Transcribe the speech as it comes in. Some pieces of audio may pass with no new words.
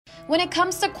When it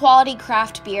comes to quality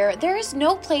craft beer, there is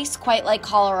no place quite like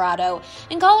Colorado,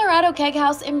 and Colorado Keg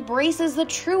House embraces the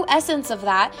true essence of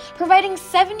that, providing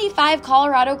 75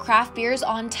 Colorado craft beers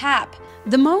on tap.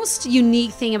 The most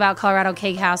unique thing about Colorado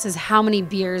Keg House is how many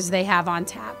beers they have on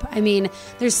tap. I mean,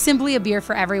 there's simply a beer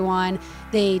for everyone.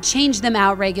 They change them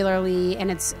out regularly,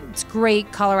 and it's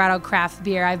great Colorado craft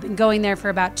beer. I've been going there for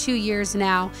about 2 years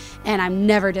now, and I'm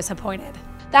never disappointed.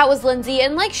 That was Lindsay,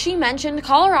 and like she mentioned,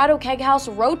 Colorado Keg House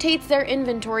rotates their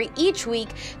inventory each week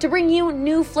to bring you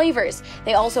new flavors.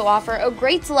 They also offer a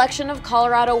great selection of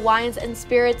Colorado wines and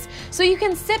spirits, so you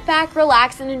can sit back,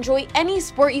 relax, and enjoy any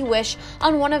sport you wish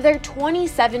on one of their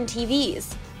 27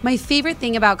 TVs. My favorite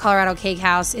thing about Colorado Keg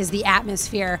House is the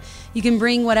atmosphere. You can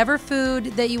bring whatever food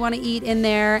that you want to eat in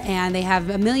there, and they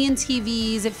have a million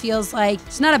TVs. It feels like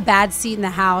it's not a bad seat in the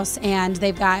house, and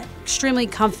they've got extremely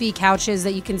comfy couches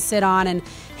that you can sit on and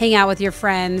hang out with your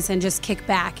friends and just kick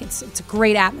back. It's a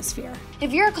great atmosphere.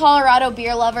 If you're a Colorado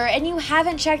beer lover and you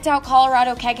haven't checked out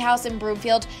Colorado Keg House in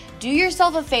Broomfield, do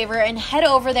yourself a favor and head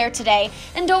over there today,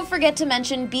 and don't forget to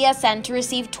mention BSN to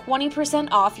receive 20%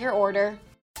 off your order.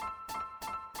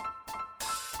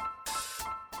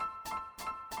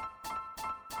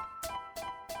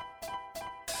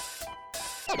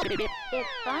 It's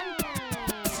fun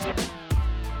time.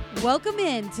 Welcome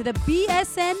in to the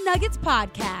BSN Nuggets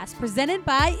Podcast, presented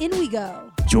by In We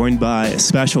Go. Joined by a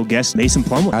special guest, Mason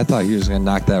Plumlee. I thought he was going to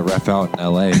knock that ref out in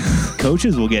L.A.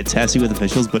 Coaches will get testy with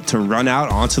officials, but to run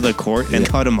out onto the court and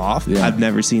cut him off, I've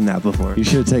never seen that before. You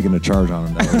should have taken a charge on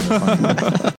him. That would have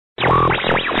been fun.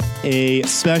 A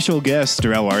special guest,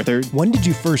 Darrell Arthur. When did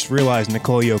you first realize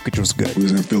Nikola Jokic was good? We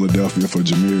was in Philadelphia for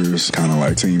Jameer's kind of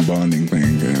like team bonding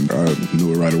thing, and I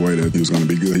knew it right away that he was going to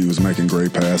be good. He was making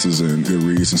great passes and good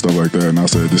reads and stuff like that, and I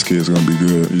said, this kid's going to be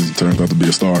good. He turns out to be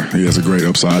a star. He has a great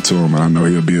upside to him, and I know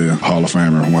he'll be a Hall of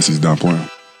Famer once he's done playing.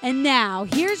 And now,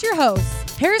 here's your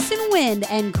hosts, Harrison Wind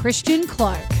and Christian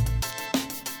Clark.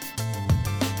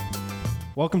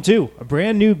 Welcome to a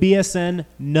brand new BSN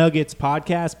Nuggets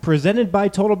podcast presented by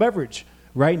Total Beverage.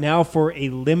 Right now, for a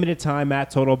limited time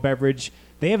at Total Beverage,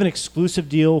 they have an exclusive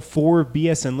deal for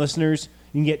BSN listeners.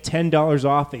 You can get $10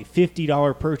 off a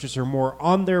 $50 purchase or more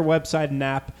on their website and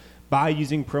app by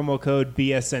using promo code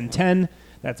BSN10.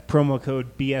 That's promo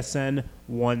code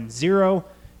BSN10.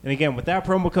 And again, with that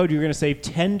promo code, you're going to save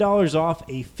 $10 off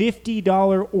a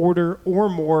 $50 order or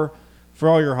more for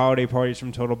all your holiday parties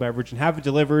from Total Beverage and have it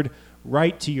delivered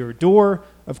right to your door.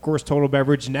 Of course, Total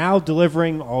Beverage now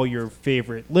delivering all your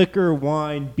favorite liquor,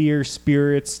 wine, beer,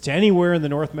 spirits to anywhere in the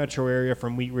North Metro area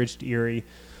from Wheat Ridge to Erie.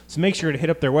 So make sure to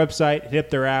hit up their website, hit up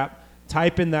their app,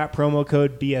 type in that promo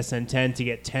code BSN10 to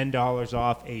get $10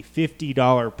 off a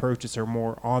 $50 purchase or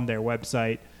more on their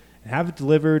website and have it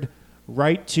delivered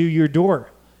right to your door.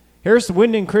 Harrison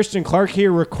Wind and Christian Clark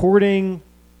here recording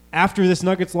after this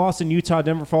Nuggets loss in Utah.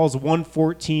 Denver falls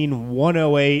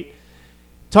 114-108.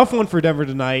 Tough one for Denver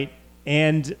tonight,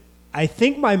 and I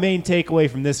think my main takeaway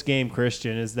from this game,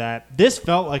 Christian, is that this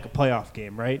felt like a playoff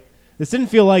game, right? This didn't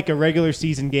feel like a regular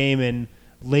season game in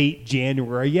late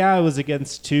January. Yeah, it was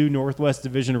against two Northwest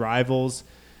Division rivals.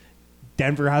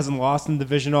 Denver hasn't lost in the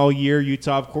division all year.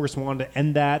 Utah, of course, wanted to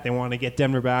end that. They wanted to get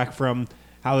Denver back from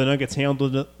how the Nuggets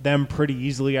handled them pretty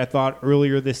easily, I thought,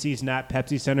 earlier this season at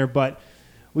Pepsi Center, but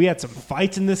we had some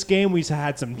fights in this game. We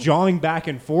had some jawing back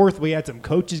and forth. We had some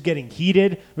coaches getting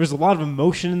heated. There was a lot of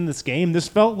emotion in this game. This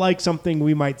felt like something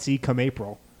we might see come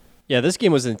April. Yeah, this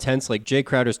game was intense, like Jay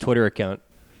Crowder's Twitter account.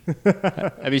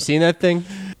 Have you seen that thing?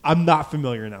 I'm not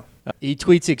familiar now. He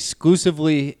tweets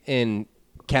exclusively in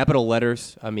capital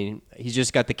letters. I mean, he's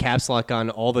just got the caps lock on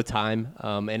all the time.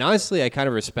 And honestly, I kind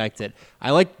of respect it.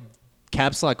 I like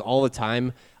caps lock all the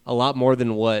time a lot more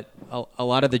than what a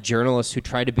lot of the journalists who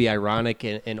try to be ironic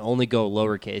and only go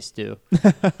lowercase do.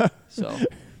 So,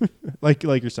 like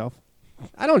yourself.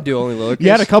 I don't do only lowercase. You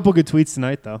had a couple good tweets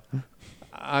tonight, though.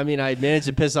 I mean, I managed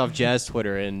to piss off Jazz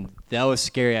Twitter, and that was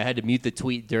scary. I had to mute the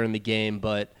tweet during the game,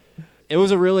 but it was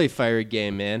a really fiery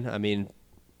game, man. I mean,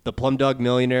 the Plum Dog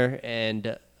Millionaire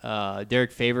and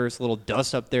Derrick Favors, a little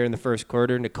dust up there in the first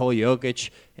quarter. Nikola Jokic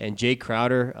and Jay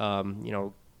Crowder,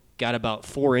 got about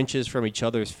 4 inches from each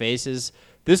other's faces.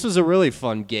 This was a really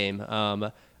fun game.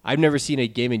 I've never seen a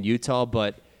game in Utah,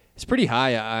 but it's pretty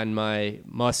high on my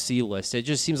must-see list. It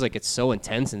just seems like it's so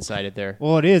intense inside of there.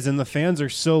 Well, it is, and the fans are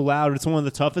so loud. It's one of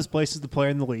the toughest places to play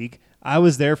in the league. I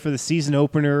was there for the season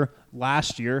opener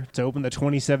last year to open the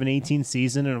 27-18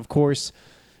 season, and of course,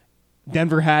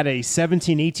 Denver had a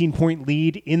 17, 18-point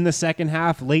lead in the second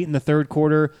half, late in the third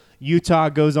quarter. Utah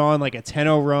goes on like a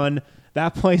 10-0 run.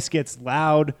 That place gets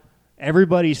loud.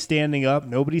 Everybody's standing up.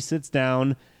 Nobody sits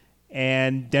down.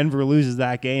 and Denver loses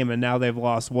that game, and now they've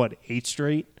lost, 8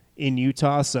 straight in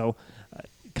Utah? So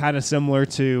kind of similar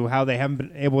to how they haven't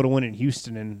been able to win in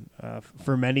Houston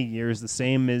for many years. The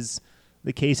same is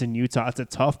the case in Utah. It's a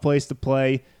tough place to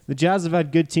play. The Jazz have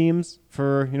had good teams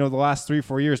for the last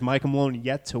 3-4 years. Mike Malone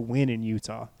yet to win in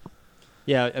Utah.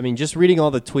 Yeah, I mean, just reading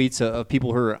all the tweets of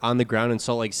people who are on the ground in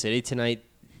Salt Lake City tonight,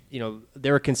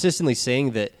 they were consistently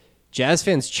saying that Jazz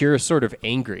fans cheer sort of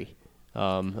angry.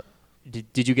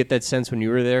 Did you get that sense when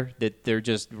you were there, that they're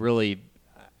just really,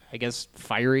 I guess,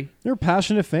 fiery? They're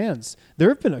passionate fans. There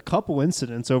have been a couple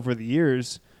incidents over the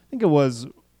years. I think it was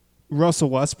Russell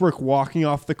Westbrook walking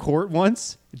off the court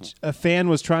once. A fan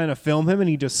was trying to film him, and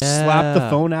he just slapped the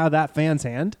phone out of that fan's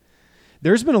hand.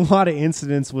 There's been a lot of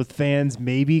incidents with fans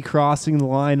maybe crossing the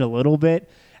line a little bit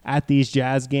at these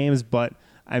Jazz games, but,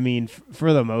 I mean,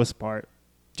 for the most part,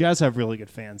 Jazz have really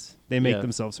good fans. They make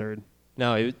themselves heard.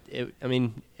 No, it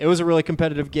was a really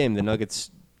competitive game. The Nuggets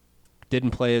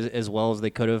didn't play as well as they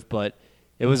could have, but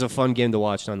it was a fun game to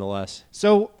watch nonetheless.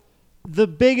 So the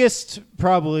biggest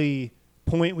probably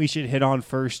point we should hit on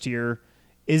first here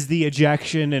is the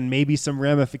ejection and maybe some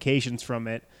ramifications from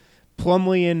it.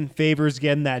 Plumlee and Favors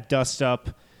getting that dust up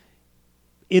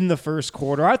in the first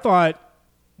quarter. I thought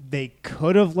they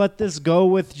could have let this go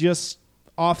with just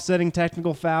offsetting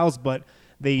technical fouls, but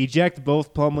they eject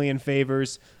both Plumlee and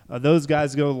Favors. Those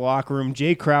guys go to the locker room.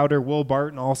 Jay Crowder, Will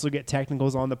Barton also get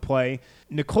technicals on the play.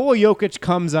 Nikola Jokic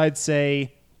comes, I'd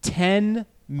say, 10,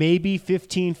 maybe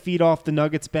 15 feet off the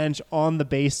Nuggets bench on the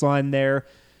baseline there.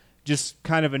 Just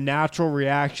kind of a natural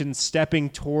reaction, stepping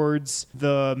towards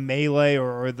the melee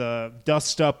or the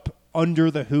dust up under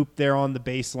the hoop there on the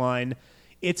baseline.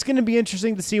 It's going to be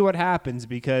interesting to see what happens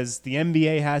because the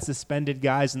NBA has suspended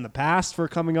guys in the past for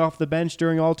coming off the bench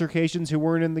during altercations who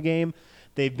weren't in the game.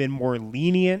 They've been more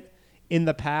lenient in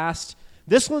the past.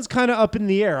 This one's kind of up in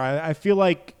the air. I feel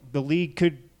like the league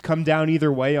could come down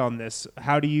either way on this.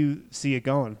 How do you see it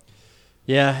going?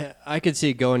 Yeah, I could see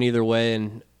it going either way.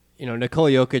 And, Nikola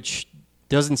Jokic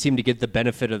doesn't seem to get the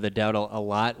benefit of the doubt a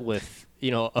lot with,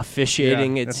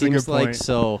 officiating, it seems like.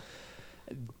 So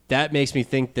that makes me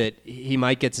think that he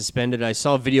might get suspended. I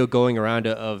saw a video going around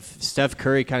of Steph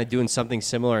Curry kind of doing something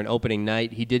similar on opening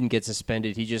night. He didn't get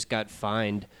suspended. He just got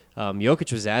fined.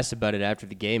 Jokic was asked about it after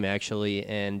the game, actually,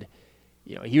 and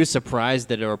he was surprised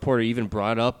that a reporter even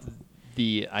brought up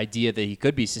the idea that he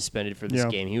could be suspended for this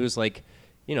game. He was like,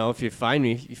 if you find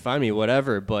me,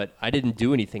 whatever, but I didn't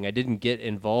do anything. I didn't get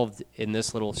involved in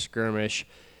this little skirmish.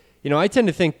 I tend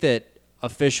to think that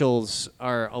officials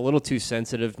are a little too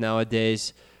sensitive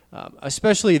nowadays.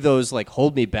 Especially those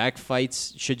hold me back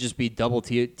fights should just be double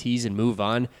tease and move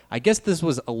on. I guess this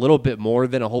was a little bit more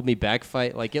than a hold me back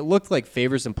fight. It looked like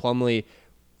Favors and Plumlee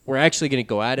were actually going to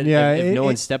go at it if no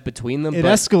one stepped between them. It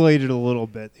escalated a little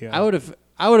bit. Yeah. I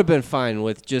would have been fine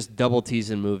with just double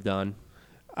tease and moved on.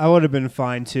 I would have been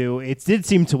fine too. It did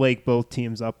seem to wake both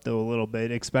teams up though a little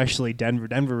bit, especially Denver.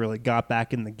 Denver really got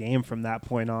back in the game from that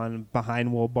point on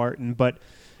behind Will Barton. But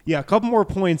yeah, a couple more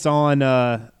points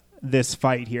on this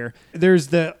fight here. There's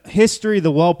the history, the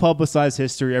well-publicized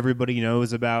history everybody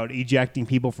knows about ejecting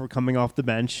people for coming off the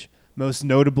bench, most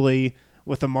notably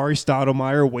with Amari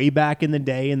Stoudemire way back in the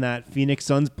day in that Phoenix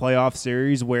Suns playoff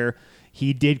series where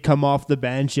he did come off the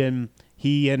bench and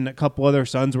he and a couple other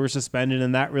Suns were suspended,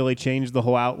 and that really changed the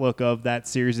whole outlook of that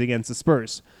series against the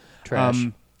Spurs. Trash.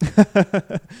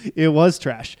 It was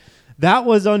trash. That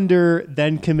was under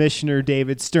then-Commissioner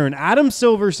David Stern. Adam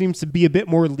Silver seems to be a bit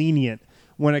more lenient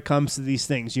when it comes to these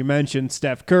things. You mentioned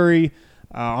Steph Curry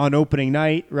on opening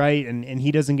night, right? And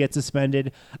he doesn't get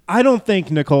suspended. I don't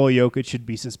think Nikola Jokic should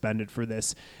be suspended for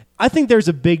this. I think there's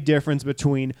a big difference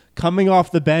between coming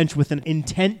off the bench with an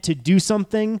intent to do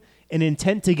something, an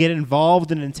intent to get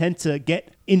involved, an intent to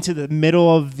get into the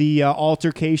middle of the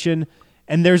altercation,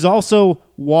 and there's also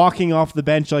walking off the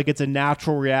bench like it's a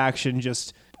natural reaction,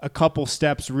 just a couple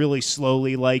steps really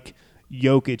slowly like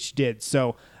Jokic did.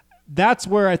 So that's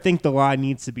where I think the line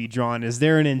needs to be drawn. Is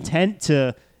there an intent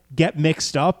to get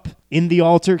mixed up in the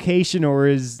altercation, or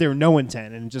is there no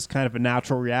intent and just kind of a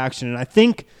natural reaction? And I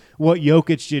think what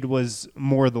Jokic did was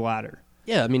more the latter.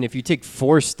 Yeah, I mean, if you take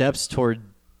 4 steps toward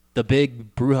the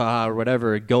big brouhaha or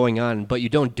whatever going on, but you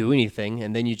don't do anything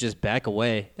and then you just back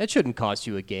away, that shouldn't cost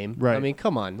you a game. Right. I mean,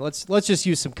 come on. Let's just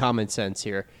use some common sense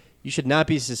here. You should not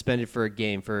be suspended for a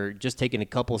game for just taking a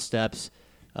couple steps,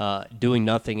 doing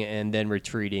nothing, and then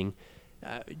retreating.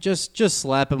 Just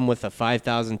slap him with a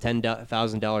 $5,000,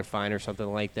 $10,000 fine or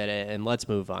something like that, and let's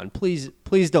move on. Please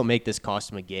don't make this cost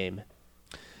him a game.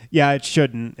 Yeah, it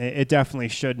shouldn't. It definitely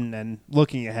shouldn't. And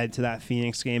looking ahead to that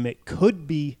Phoenix game, it could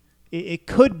be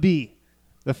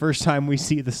the first time we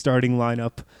see the starting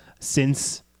lineup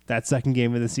since that second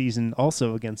game of the season,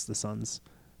 also against the Suns.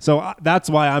 So that's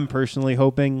why I'm personally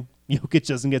hoping Jokic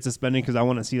doesn't get suspended, because I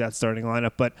want to see that starting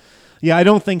lineup. But yeah, I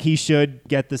don't think he should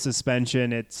get the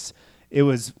suspension. It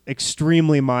was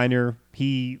extremely minor.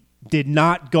 He did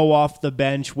not go off the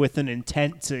bench with an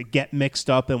intent to get mixed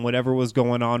up in whatever was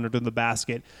going on under the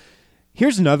basket.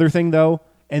 Here's another thing, though,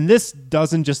 and this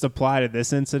doesn't just apply to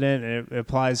this incident. It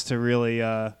applies to really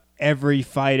every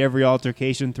fight, every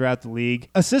altercation throughout the league.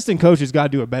 Assistant coaches got to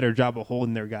do a better job of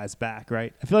holding their guys back,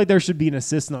 right? I feel like there should be an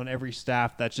assistant on every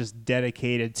staff that's just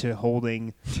dedicated to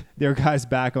holding their guys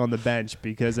back on the bench,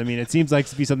 because, I mean, it seems like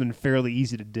to be something fairly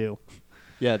easy to do.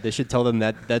 Yeah, they should tell them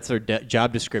that that's their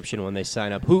job description when they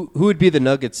sign up. Who would be the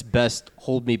Nuggets' best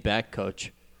hold me back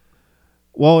coach?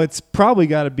 Well, it's probably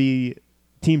got to be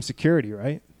team security,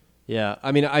 right? Yeah,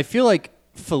 I mean, I feel like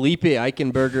Felipe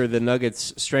Eichenberger, the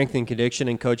Nuggets' strength and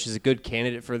conditioning coach, is a good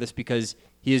candidate for this because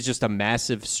he is just a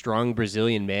massive, strong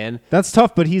Brazilian man. That's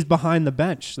tough, but he's behind the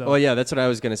bench. So. Oh, yeah, that's what I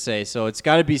was going to say. So it's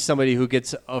got to be somebody who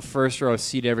gets a first-row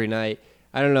seat every night.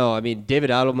 I don't know. I mean, David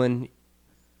Adelman,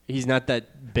 he's not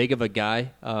that big of a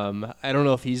guy. I don't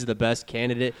know if he's the best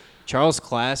candidate. Charles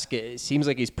Klask, it seems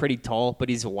like he's pretty tall, but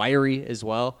he's wiry as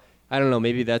well. I don't know.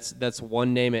 Maybe that's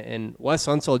one name. And Wes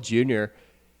Unseld Jr.,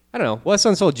 I don't know. Wes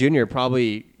Unseld Jr.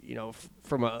 probably,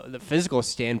 from the physical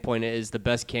standpoint, is the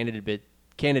best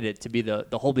candidate to be the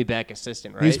hold me back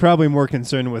assistant, right? He's probably more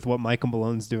concerned with what Michael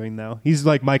Malone's doing, though. He's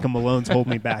like Michael Malone's hold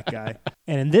me back guy.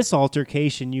 And in this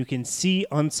altercation, you can see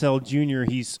Unseld Jr.,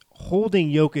 he's holding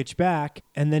Jokic back,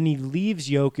 and then he leaves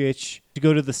Jokic to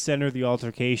go to the center of the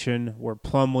altercation where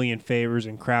Plumlee and Favors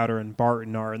and Crowder and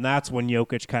Barton are, and that's when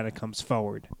Jokic kind of comes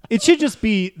forward. It should just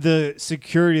be the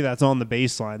security that's on the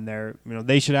baseline there.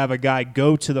 They should have a guy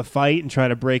go to the fight and try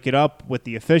to break it up with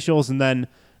the officials, and then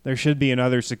there should be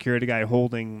another security guy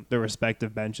holding the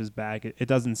respective benches back. It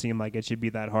doesn't seem like it should be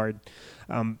that hard.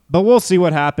 But we'll see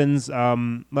what happens.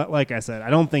 Like I said, I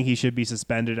don't think he should be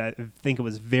suspended. I think it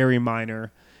was very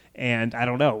minor. And I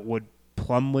don't know, would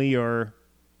Plumlee or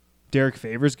Derrick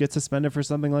Favors get suspended for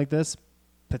something like this?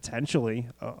 Potentially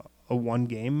a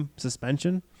one-game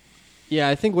suspension. Yeah,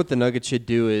 I think what the Nuggets should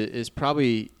do is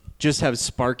probably just have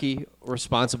Sparky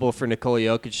responsible for Nikola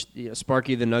Jokic.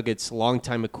 Sparky, the Nuggets'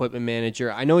 longtime equipment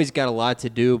manager. I know he's got a lot to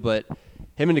do, but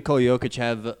him and Nikola Jokic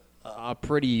have a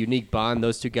pretty unique bond.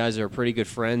 Those two guys are pretty good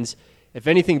friends. If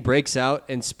anything breaks out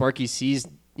and Sparky sees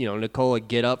Nikola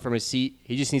get up from his seat,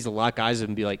 he just needs to lock eyes with him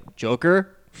and be like,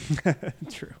 Joker?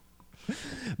 True.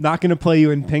 Not going to play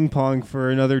you in ping pong for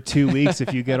another 2 weeks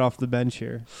if you get off the bench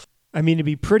here. I mean, it'd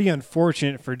be pretty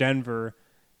unfortunate for Denver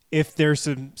if there's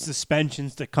some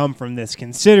suspensions to come from this,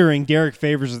 considering Derrick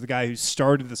Favors is the guy who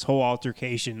started this whole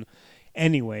altercation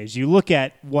anyways. You look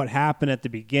at what happened at the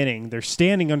beginning. They're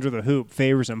standing under the hoop,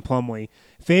 Favors and Plumlee.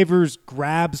 Favors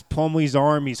grabs Plumlee's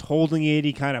arm. He's holding it.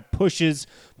 He kind of pushes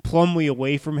Plumlee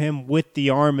away from him with the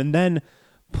arm, and then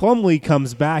Plumlee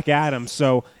comes back at him.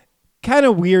 So kind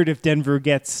of weird if Denver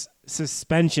gets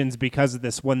suspensions because of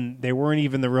this when they weren't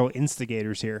even the real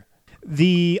instigators here.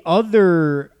 The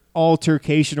other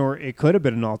altercation, or it could have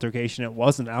been an altercation, it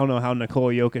wasn't. I don't know how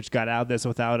Nikola Jokic got out of this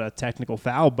without a technical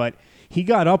foul, but he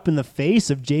got up in the face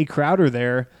of Jay Crowder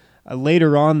there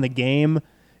later on in the game.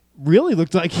 Really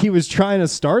looked like he was trying to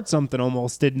start something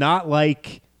almost. Did not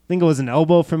like, I think it was an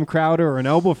elbow from Crowder or an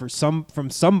elbow from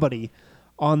somebody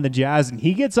on the Jazz, and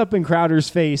he gets up in Crowder's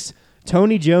face.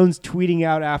 Tony Jones tweeting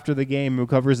out after the game, who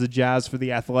covers the Jazz for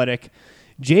The Athletic,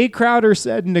 Jay Crowder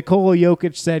said Nikola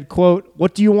Jokic said, quote,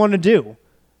 "What do you want to do?"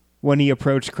 when he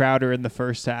approached Crowder in the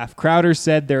first half. Crowder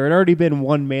said there had already been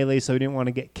one melee, so he didn't want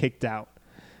to get kicked out.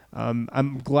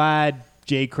 I'm glad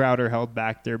Jay Crowder held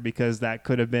back there because that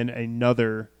could have been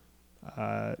another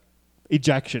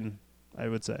ejection, I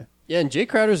would say. Yeah, and Jay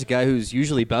Crowder's a guy who's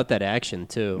usually about that action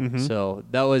too. Mm-hmm. So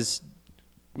that was,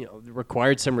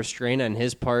 required some restraint on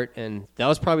his part, and that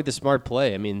was probably the smart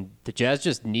play. I mean, the Jazz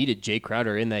just needed Jay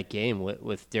Crowder in that game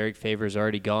with Derrick Favors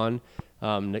already gone.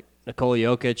 Nikola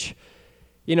Jokic,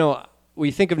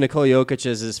 we think of Nikola Jokic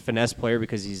as this finesse player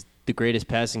because he's the greatest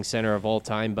passing center of all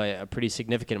time by a pretty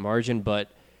significant margin, but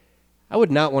I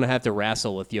would not want to have to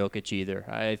wrestle with Jokic either.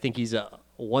 I think he's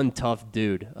one tough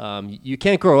dude. You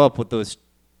can't grow up with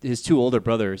his two older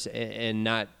brothers and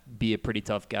not be a pretty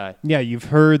tough guy. Yeah, you've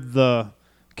heard the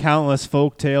countless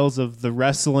folk tales of the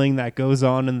wrestling that goes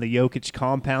on in the Jokic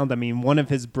compound. I mean, one of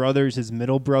his brothers, his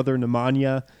middle brother,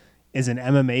 Nemanja, is an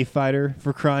MMA fighter,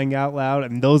 for crying out loud. I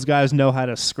mean, those guys know how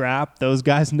to scrap. Those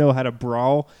guys know how to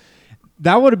brawl.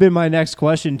 That would have been my next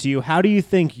question to you. How do you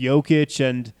think Jokic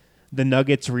and the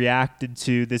Nuggets reacted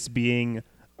to this being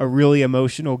a really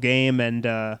emotional game and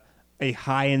a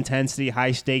high-intensity,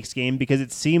 high-stakes game because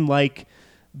it seemed like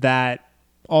that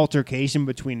altercation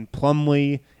between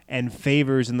Plumlee and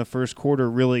Favors in the first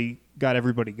quarter really got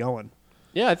everybody going.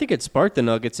 Yeah, I think it sparked the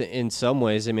Nuggets in some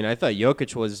ways. I mean, I thought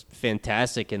Jokic was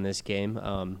fantastic in this game.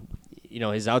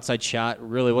 His outside shot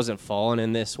really wasn't falling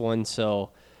in this one,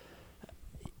 so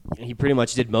he pretty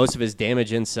much did most of his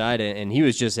damage inside, and he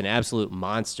was just an absolute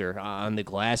monster on the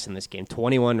glass in this game.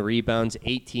 21 rebounds,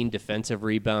 18 defensive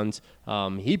rebounds.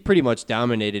 He pretty much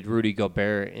dominated Rudy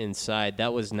Gobert inside.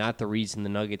 That was not the reason the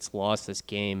Nuggets lost this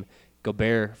game.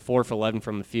 Gobert, 4 for 11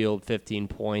 from the field, 15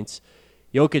 points.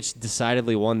 Jokic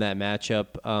decidedly won that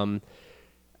matchup.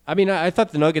 I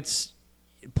thought the Nuggets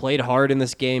played hard in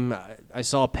this game. I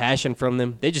saw passion from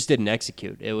them. They just didn't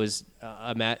execute. It was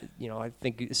I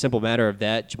think a simple matter of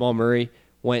that. Jamal Murray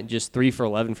went just 3 for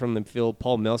 11 from the field.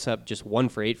 Paul Millsap just 1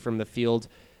 for 8 from the field.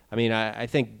 I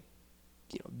think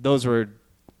those were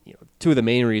two of the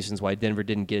main reasons why Denver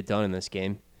didn't get it done in this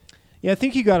game. Yeah, I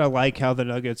think you got to like how the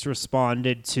Nuggets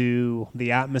responded to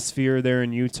the atmosphere there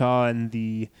in Utah and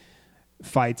the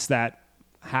fights that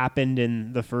happened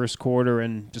in the first quarter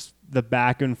and just the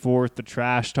back and forth, the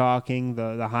trash talking,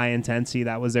 the high intensity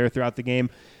that was there throughout the game.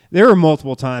 There were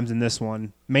multiple times in this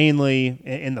one, mainly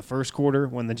in the first quarter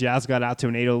when the Jazz got out to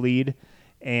an 8-0 lead,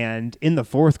 and in the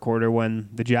fourth quarter when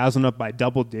the Jazz went up by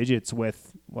double digits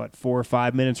with, 4 or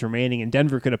 5 minutes remaining, and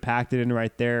Denver could have packed it in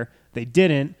right there. They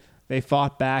didn't. They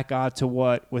fought back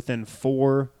to within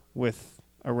 4 with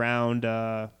around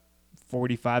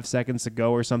 45 seconds to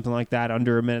go or something like that,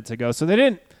 under a minute to go. So they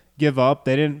didn't give up.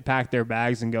 They didn't pack their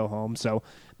bags and go home. So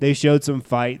they showed some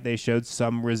fight. They showed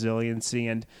some resiliency.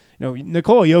 And,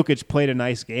 Nikola Jokic played a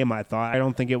nice game, I thought. I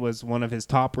don't think it was one of his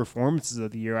top performances of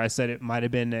the year. I said it might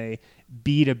have been a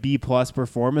B to B plus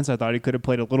performance. I thought he could have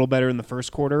played a little better in the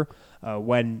first quarter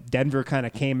when Denver kind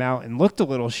of came out and looked a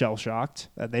little shell-shocked.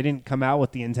 They didn't come out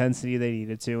with the intensity they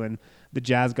needed to, and the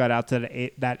Jazz got out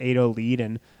to that 8-0 lead,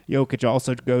 and Jokic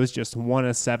also goes just 1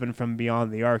 of 7 from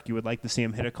beyond the arc. You would like to see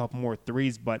him hit a couple more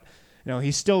threes, but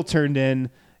he still turned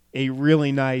in a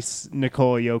really nice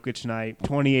Nikola Jokic night.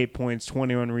 28 points,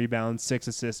 21 rebounds, 6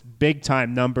 assists,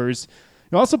 big-time numbers.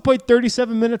 He also played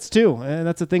 37 minutes too, and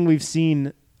that's a thing we've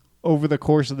seen over the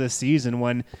course of this season.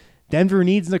 When Denver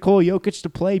needs Nikola Jokic to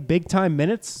play big-time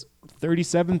minutes,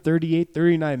 37, 38,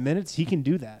 39 minutes, he can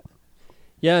do that.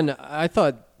 Yeah, and I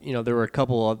thought there were a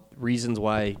couple of reasons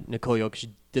why Nikola Jokic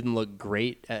didn't look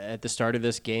great at the start of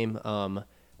this game.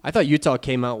 I thought Utah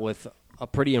came out with a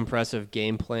pretty impressive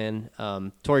game plan.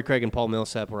 Torrey Craig and Paul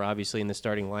Millsap were obviously in the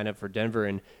starting lineup for Denver,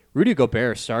 and Rudy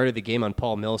Gobert started the game on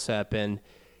Paul Millsap, and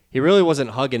he really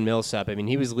wasn't hugging Millsap.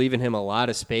 He was leaving him a lot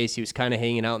of space. He was kind of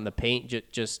hanging out in the paint,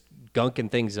 just gunking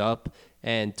things up.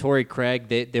 And Torrey Craig,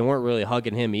 they weren't really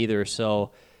hugging him either. So,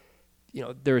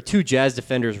 there were 2 Jazz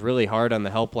defenders really hard on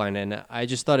the help line, and I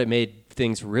just thought it made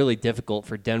things really difficult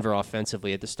for Denver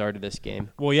offensively at the start of this game.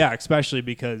 Well, yeah, especially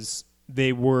because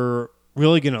they were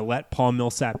really going to let Paul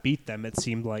Millsap beat them, it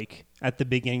seemed like, at the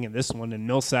beginning of this one. And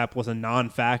Millsap was a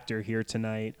non-factor here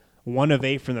tonight. 1 of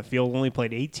 8 from the field, only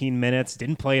played 18 minutes,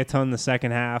 didn't play a ton in the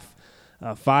second half.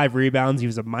 5 rebounds. He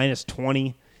was a minus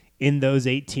 20 in those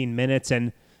 18 minutes.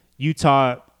 And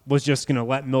Utah was just going to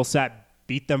let Millsap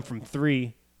beat them from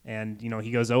 3. And,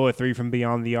 he goes 0 of 3 from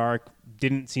beyond the arc.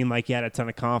 Didn't seem like he had a ton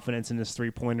of confidence in his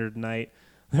three-pointer tonight.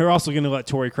 They're also going to let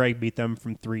Torrey Craig beat them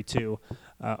from 3 too.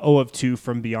 0 of 2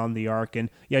 from beyond the arc.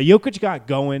 And, yeah, Jokic got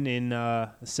going in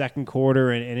the second quarter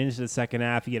and into the second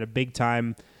half. He had a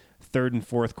big-time third and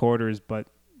fourth quarters. But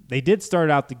they did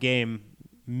start out the game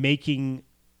making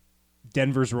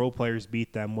Denver's role players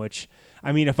beat them, which,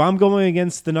 if I'm going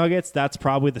against the Nuggets, that's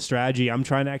probably the strategy I'm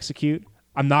trying to execute.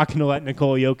 I'm not going to let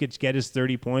Nikola Jokic get his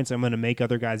 30 points. I'm going to make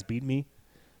other guys beat me.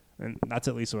 And that's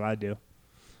at least what I do.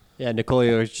 Yeah, Nikola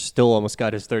Jokic still almost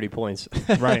got his 30 points.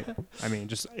 Right.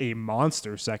 Just a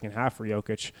monster second half for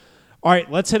Jokic. All right,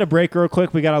 let's hit a break real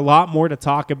quick. We got a lot more to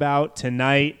talk about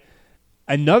tonight.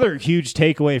 Another huge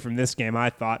takeaway from this game,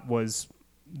 I thought, was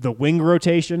the wing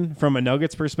rotation from a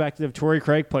Nuggets perspective. Torrey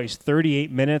Craig plays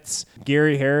 38 minutes.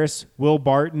 Gary Harris, Will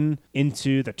Barton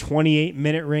into the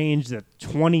 28-minute range, the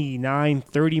 29,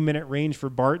 30-minute range for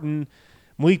Barton.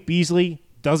 Malik Beasley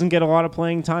doesn't get a lot of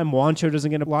playing time. Juancho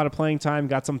doesn't get a lot of playing time.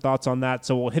 Got some thoughts on that,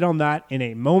 so we'll hit on that in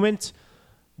a moment.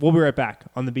 We'll be right back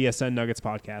on the BSN Nuggets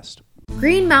podcast.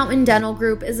 Green Mountain Dental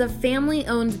Group is a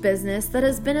family-owned business that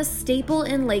has been a staple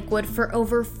in Lakewood for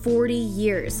over 40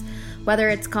 years. Whether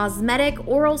it's cosmetic,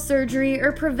 oral surgery,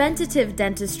 or preventative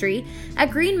dentistry,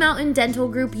 at Green Mountain Dental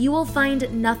Group you will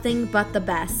find nothing but the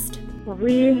best.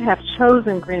 We have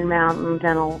chosen Green Mountain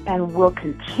Dental and will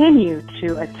continue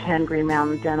to attend Green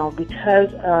Mountain Dental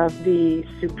because of the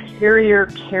superior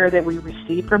care that we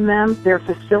receive from them. Their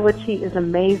facility is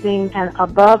amazing, and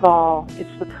above all,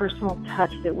 it's the personal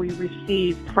touch that we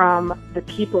receive from the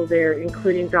people there,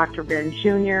 including Dr. Ben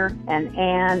Jr. and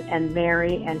Ann and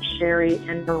Mary and Sherry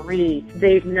and Marie.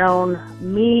 They've known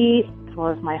me as well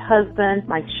as my husband,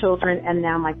 my children, and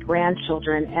now my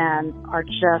grandchildren, and are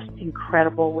just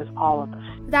incredible with all of us.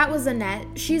 That was Annette.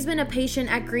 She's been a patient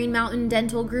at Green Mountain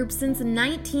Dental Group since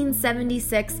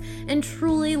 1976 and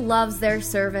truly loves their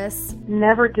service.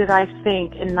 Never did I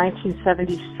think in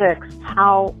 1976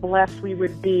 how blessed we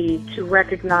would be to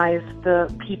recognize the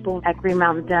people at Green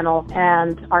Mountain Dental,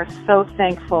 and are so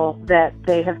thankful that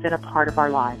they have been a part of our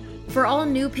lives. For all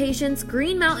new patients,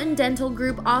 Green Mountain Dental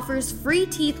Group offers free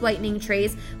teeth whitening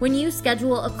trays when you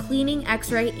schedule a cleaning,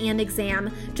 x-ray, and exam.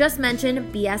 Just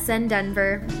mention BSN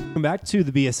Denver. Welcome back to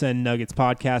the BSN Nuggets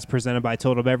Podcast presented by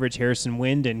Total Beverage. Harrison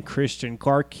Wind and Christian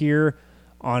Clark here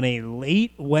on a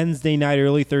late Wednesday night,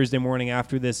 early Thursday morning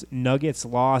after this Nuggets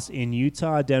loss in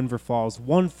Utah. Denver falls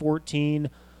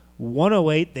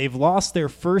 114-108. They've lost their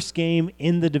first game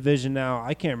in the division now.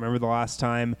 I can't remember the last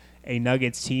time a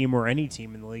Nuggets team or any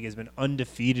team in the league has been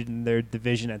undefeated in their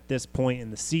division at this point in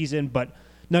the season. But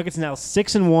Nuggets now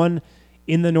 6-1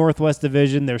 in the Northwest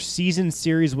Division. Their season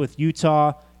series with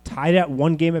Utah tied at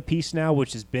 1 game apiece now,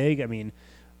 which is big. I mean,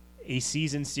 a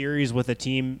season series with a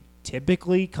team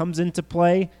typically comes into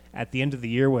play at the end of the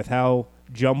year with how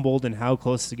jumbled and how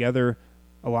close together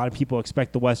a lot of people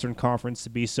expect the Western Conference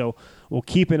to be. So we'll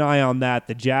keep an eye on that.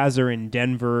 The Jazz are in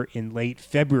Denver in late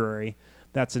February.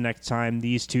 That's the next time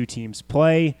these two teams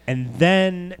play. And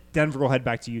then Denver will head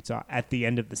back to Utah at the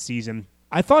end of the season.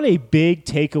 I thought a big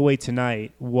takeaway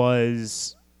tonight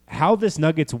was how this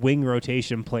Nuggets wing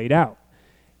rotation played out.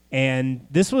 And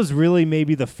this was really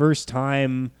maybe the first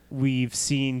time we've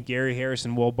seen Gary Harris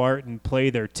and Will Barton play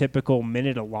their typical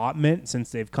minute allotment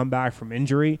since they've come back from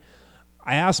injury.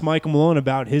 I asked Michael Malone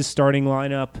about his starting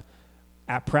lineup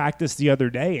at practice the other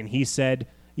day, and he said,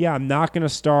 yeah, I'm not going to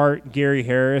start Gary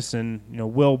Harris and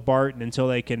Will Barton until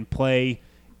they can play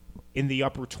in the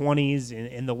upper 20s,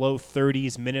 in the low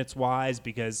 30s minutes-wise,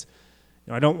 because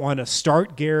I don't want to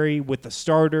start Gary with the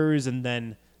starters and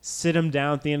then sit him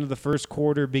down at the end of the first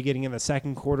quarter, beginning of the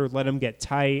second quarter, let him get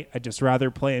tight. I'd just rather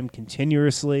play him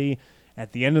continuously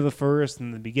at the end of the first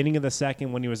and the beginning of the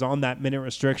second when he was on that minute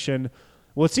restriction.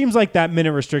 Well, it seems like that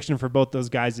minute restriction for both those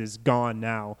guys is gone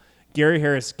now. Gary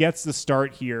Harris gets the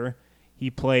start here. He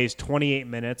plays 28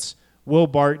 minutes. Will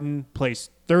Barton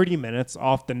plays 30 minutes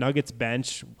off the Nuggets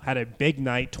bench. Had a big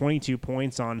night, 22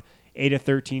 points on 8 of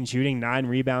 13 shooting, 9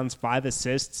 rebounds, 5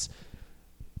 assists.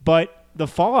 But the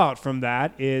fallout from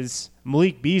that is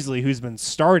Malik Beasley, who's been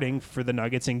starting for the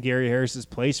Nuggets in Gary Harris's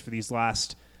place for these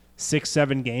last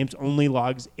 6-7 games, only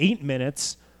logs 8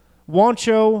 minutes.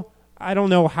 Juancho, I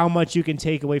don't know how much you can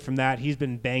take away from that. He's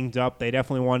been banged up. They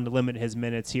definitely wanted to limit his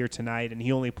minutes here tonight, and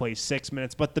he only plays 6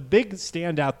 minutes. But the big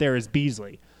standout there is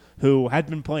Beasley, who had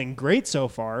been playing great so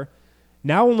far,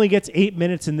 now only gets 8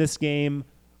 minutes in this game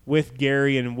with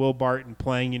Gary and Will Barton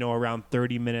playing, around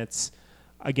 30 minutes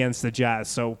against the Jazz.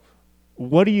 So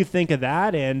what do you think of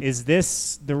that? And is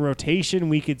this the rotation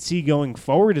we could see going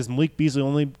forward? Is Malik Beasley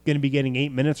only going to be getting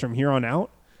 8 minutes from here on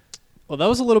out? Well, that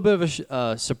was a little bit of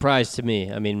a surprise to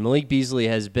me. I mean, Malik Beasley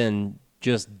has been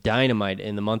just dynamite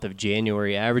in the month of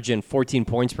January, averaging 14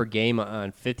 points per game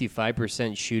on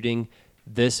 55% shooting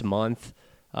this month.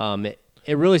 It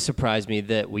really surprised me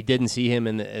that we didn't see him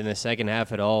in the second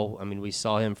half at all. I mean, we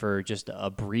saw him for just a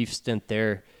brief stint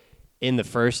there in the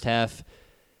first half.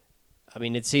 I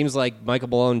mean, it seems like Michael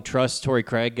Malone trusts Torrey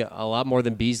Craig a lot more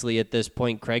than Beasley at this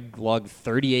point. Craig logged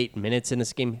 38 minutes in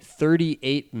this game.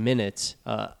 38 minutes,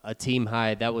 a team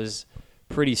high. That was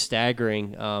pretty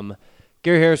staggering.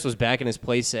 Gary Harris was back in his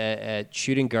place at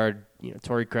shooting guard.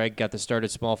 Torrey Craig got the start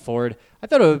at small forward. I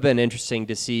thought it would have been interesting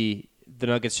to see the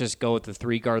Nuggets just go with the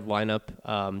 3-guard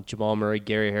lineup, Jamal Murray,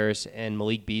 Gary Harris, and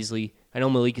Malik Beasley. I know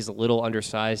Malik is a little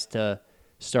undersized to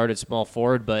start at small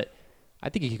forward, but I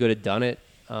think he could have done it.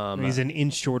 He's an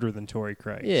inch shorter than Torrey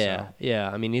Craig. Yeah, so.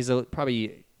 yeah. I mean, he's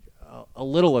probably a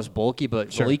little less bulky,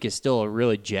 but sure. Malik is still a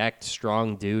really jacked,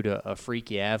 strong dude, a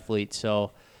freaky athlete.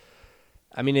 So,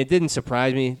 I mean, it didn't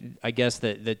surprise me, I guess,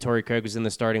 that Torrey Craig was in the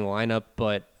starting lineup.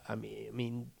 But, I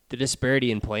mean, the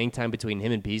disparity in playing time between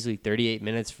him and Beasley, 38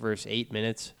 minutes versus 8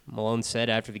 minutes. Malone said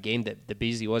after the game that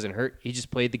Beasley wasn't hurt. He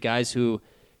just played the guys who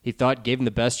he thought gave him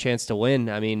the best chance to win.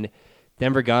 I mean,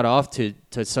 Denver got off to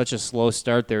such a slow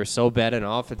start. They were so bad in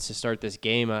offense to start this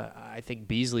game. I think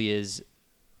Beasley is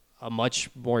a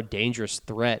much more dangerous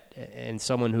threat and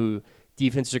someone who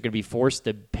defenses are going to be forced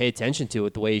to pay attention to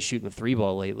with the way he's shooting the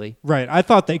 3-ball lately. Right. I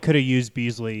thought they could have used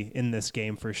Beasley in this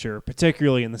game for sure,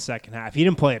 particularly in the second half. He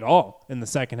didn't play at all in the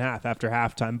second half after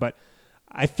halftime, but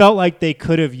I felt like they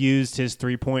could have used his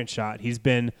three-point shot. He's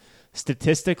been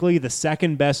statistically the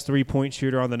second best three-point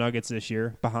shooter on the Nuggets this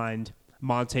year, behind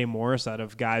Monte Morris, out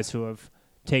of guys who have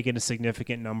taken a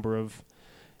significant number of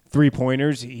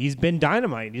three-pointers. He's been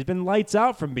dynamite. He's been lights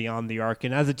out from beyond the arc.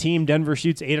 And as a team, Denver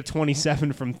shoots 8 of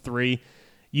 27 from 3.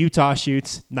 Utah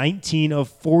shoots 19 of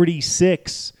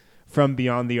 46 from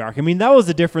beyond the arc. I mean, that was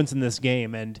the difference in this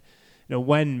game. And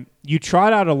when you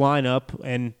trot out a lineup,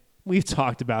 and we've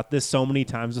talked about this so many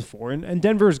times before, and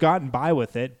Denver's gotten by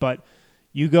with it, but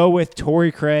you go with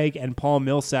Torrey Craig and Paul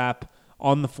Millsap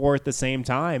on the floor at the same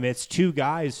time. It's two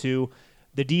guys who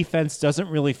the defense doesn't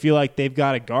really feel like they've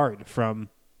got a guard from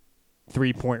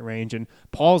three-point range. And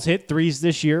Paul's hit threes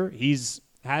this year. He's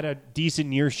had a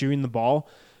decent year shooting the ball.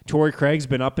 Torrey Craig's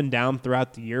been up and down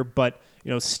throughout the year, but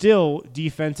still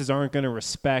defenses aren't going to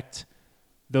respect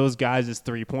those guys'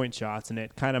 three-point shots, and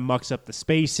it kind of mucks up the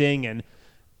spacing, and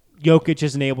Jokic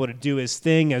isn't able to do his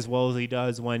thing as well as he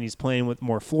does when he's playing with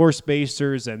more floor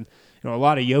spacers. And a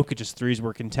lot of Jokic's threes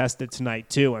were contested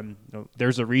tonight too, and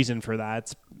there's a reason for that.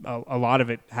 It's, a lot of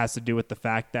it has to do with the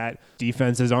fact that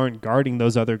defenses aren't guarding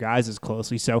those other guys as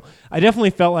closely. So I definitely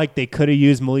felt like they could have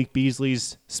used Malik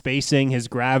Beasley's spacing, his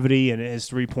gravity, and his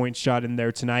three-point shot in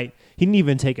there tonight. He didn't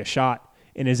even take a shot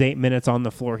in his 8 minutes on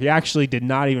the floor. He actually did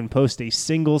not even post a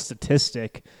single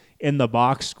statistic in the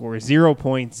box score. 0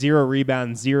 points, 0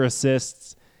 rebounds, 0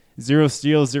 assists, 0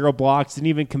 steals, 0 blocks. Didn't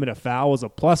even commit a foul. Was a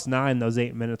 +9 those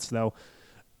 8 minutes, though.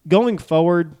 Going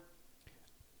forward,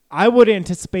 I would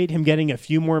anticipate him getting a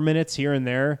few more minutes here and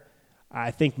there.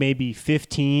 I think maybe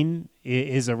 15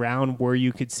 is around where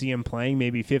you could see him playing,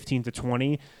 maybe 15 to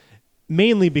 20,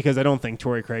 mainly because I don't think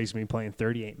Torrey Craig's going to be playing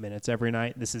 38 minutes every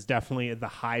night. This is definitely the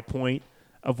high point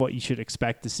of what you should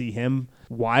expect to see him.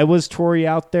 Why was Torrey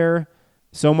out there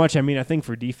so much? I mean, I think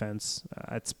for defense,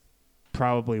 that's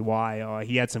probably why.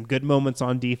 He had some good moments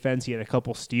on defense. He had a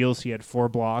couple steals. He had 4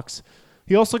 blocks.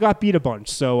 He also got beat a bunch.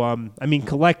 So, I mean,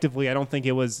 collectively, I don't think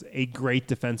it was a great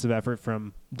defensive effort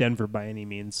from Denver by any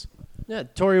means. Yeah,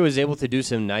 Torrey was able to do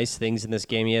some nice things in this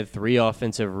game. He had 3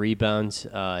 offensive rebounds. He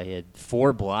had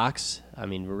 4 blocks. I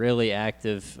mean, really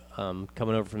active,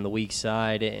 coming over from the weak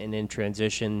side and in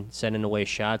transition, sending away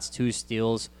shots, 2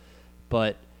 steals.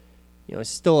 But, it's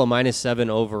still a -7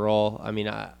 overall. I mean,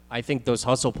 I think those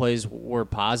hustle plays were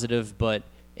positive, but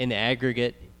in the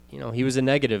aggregate, he was a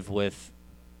negative with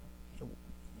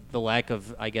the lack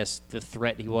of, I guess, the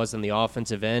threat he was on the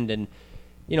offensive end. And,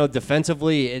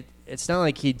 defensively, it's not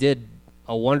like he did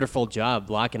a wonderful job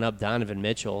locking up Donovan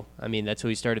Mitchell. I mean, that's who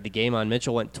he started the game on.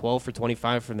 Mitchell went 12 for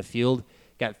 25 from the field,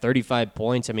 got 35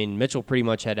 points. I mean, Mitchell pretty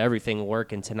much had everything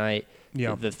working tonight.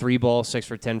 Yeah. The 3-ball, 6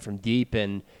 for 10 from deep,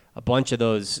 and a bunch of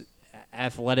those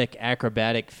athletic,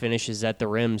 acrobatic finishes at the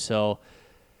rim. So,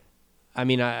 I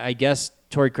mean, I guess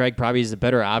Torrey Craig probably is a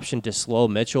better option to slow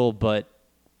Mitchell, but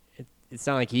it's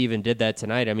not like he even did that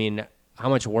tonight. I mean, how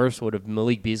much worse would have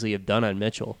Malik Beasley have done on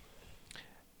Mitchell?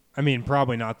 I mean,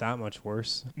 probably not that much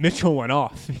worse. Mitchell went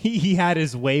off. He had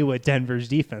his way with Denver's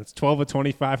defense. 12 of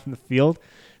 25 from the field,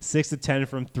 6 of 10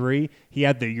 from 3. He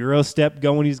had the Euro step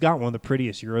going. He's got one of the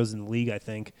prettiest Euros in the league, I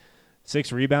think.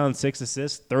 6 rebounds, 6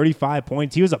 assists, 35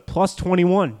 points. He was a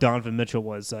 +21, Donovan Mitchell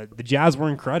was. The Jazz were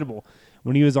incredible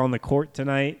when he was on the court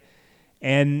tonight.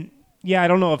 And, yeah, I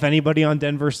don't know if anybody on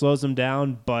Denver slows him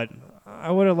down, but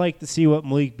I would have liked to see what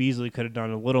Malik Beasley could have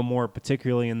done a little more,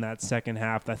 particularly in that second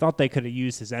half. I thought they could have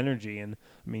used his energy. And,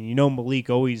 I mean, Malik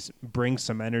always brings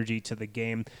some energy to the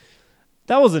game.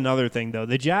 That was another thing, though.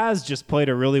 The Jazz just played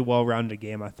a really well-rounded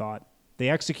game, I thought. They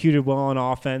executed well on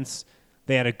offense.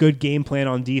 They had a good game plan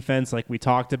on defense, like we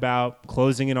talked about,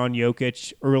 closing in on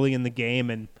Jokic early in the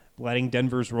game and letting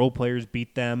Denver's role players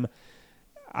beat them.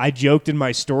 I joked in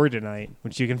my story tonight,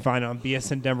 which you can find on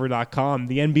bsndenver.com.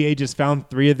 The NBA just found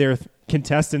 3 of their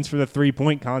contestants for the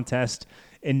three-point contest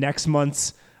in next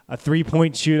month's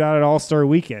three-point shootout at All-Star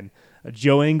Weekend.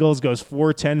 Joe Ingles goes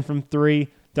 4-10 from 3.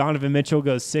 Donovan Mitchell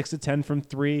goes 6 of 10 from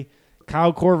 3.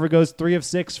 Kyle Korver goes 3 of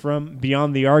 6 from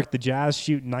beyond the arc. The Jazz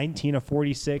shoot 19 of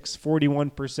 46,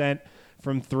 41%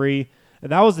 from 3.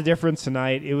 And that was the difference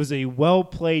tonight. It was a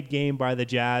well-played game by the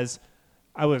Jazz.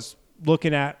 I was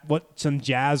looking at what some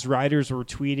Jazz writers were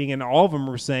tweeting, and all of them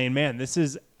were saying, man, this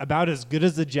is about as good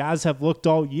as the Jazz have looked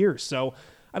all year. So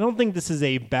I don't think this is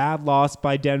a bad loss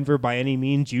by Denver by any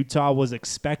means. Utah was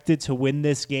expected to win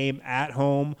this game at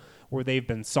home, where they've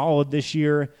been solid this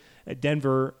year.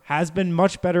 Denver has been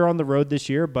much better on the road this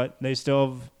year, but they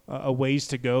still have a ways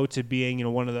to go to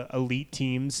being one of the elite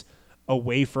teams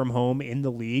away from home in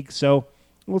the league. So,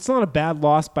 well, it's not a bad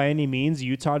loss by any means.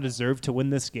 Utah deserved to win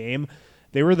this game.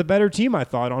 They were the better team, I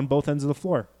thought, on both ends of the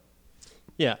floor.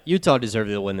 Yeah, Utah deserved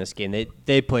to win this game.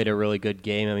 They played a really good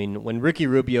game. I mean, when Ricky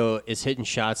Rubio is hitting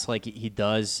shots like he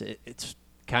does, it's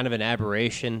kind of an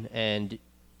aberration. And,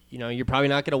 you're probably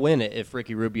not going to win it if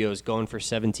Ricky Rubio is going for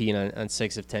 17 on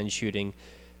 6 of 10 shooting.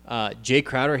 Jay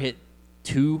Crowder hit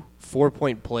 2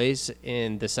 4-point plays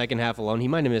in the second half alone. He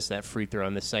might have missed that free throw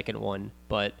on the second one,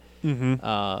 but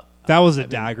that was a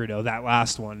dagger, though, that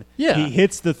last one. Yeah. He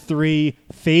hits the 3,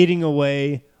 fading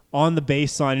away on the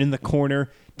baseline in the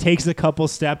corner, takes a couple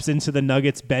steps into the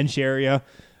Nuggets bench area,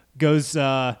 goes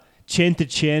chin to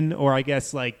chin, or I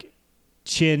guess like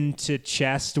chin to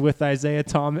chest with Isaiah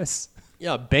Thomas.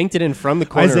 Yeah, banked it in from the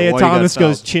corner. Isaiah Thomas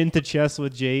goes chin to chest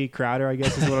with Jay Crowder, I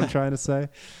guess is what I'm trying to say.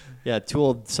 Yeah, 2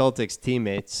 old Celtics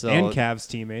teammates. So. And Cavs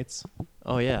teammates.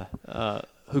 Oh, yeah.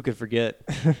 Who could forget?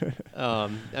 I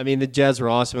mean, the Jazz were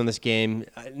awesome in this game.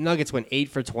 Nuggets went 8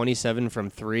 for 27 from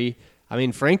 3. I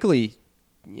mean, frankly,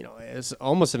 it's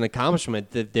almost an accomplishment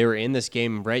that they were in this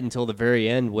game right until the very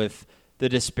end with the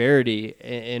disparity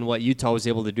in what Utah was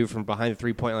able to do from behind the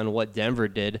three-point line and what Denver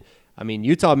did. I mean,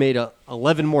 Utah made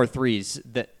 11 more threes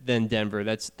than Denver.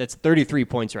 That's 33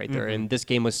 points right there, and this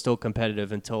game was still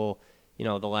competitive until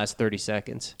the last 30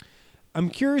 seconds. I'm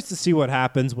curious to see what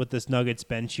happens with this Nuggets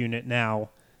bench unit now,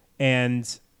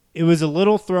 and it was a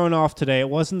little thrown off today. It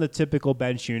wasn't the typical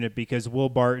bench unit because Will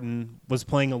Barton was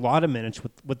playing a lot of minutes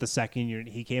with the second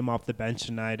unit. He came off the bench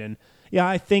tonight, and yeah,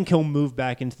 I think he'll move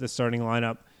back into the starting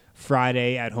lineup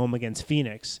Friday at home against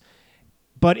Phoenix.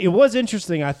 But it was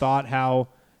interesting, I thought, how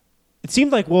it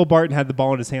seemed like Will Barton had the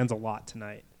ball in his hands a lot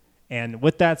tonight. And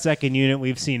with that second unit,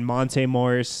 we've seen Monte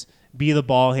Morris be the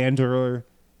ball handler,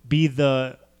 be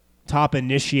the top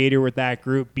initiator with that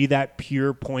group, be that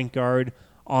pure point guard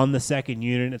on the second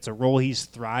unit. It's a role he's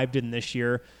thrived in this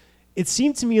year. It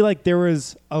seemed to me like there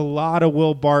was a lot of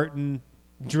Will Barton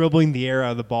dribbling the air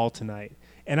out of the ball tonight.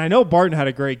 And I know Barton had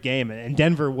a great game, and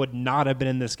Denver would not have been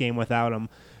in this game without him.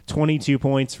 22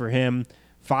 points for him,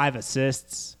 5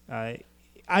 assists.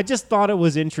 I just thought it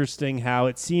was interesting how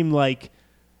it seemed like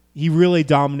he really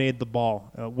dominated the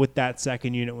ball with that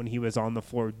second unit when he was on the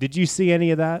floor. Did you see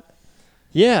any of that?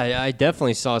 Yeah, I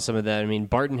definitely saw some of that. I mean,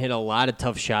 Barton hit a lot of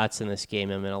tough shots in this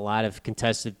game. I mean, a lot of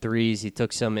contested threes. He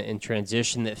took some in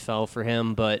transition that fell for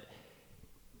him, but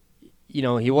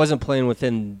he wasn't playing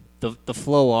within the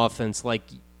flow offense like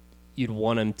you'd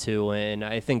want him to. And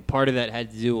I think part of that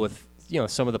had to do with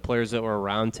some of the players that were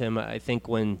around him. I think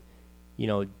when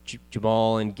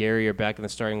Jamal and Gary are back in the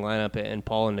starting lineup and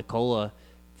Paul and Nikola,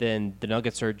 then the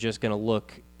Nuggets are just going to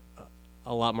look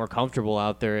a lot more comfortable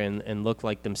out there and look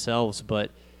like themselves. But,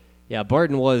 yeah,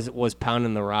 Barton was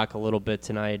pounding the rock a little bit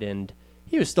tonight, and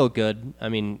he was still good. I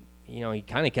mean, he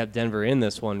kind of kept Denver in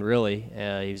this one, really.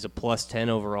 He was a plus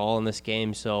 10 overall in this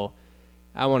game, so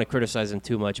I don't want to criticize him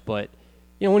too much. But,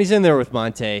 when he's in there with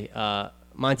Monte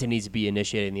needs to be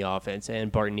initiating the offense,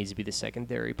 and Barton needs to be the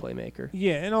secondary playmaker.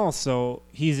 Yeah, and also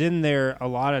he's in there a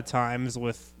lot of times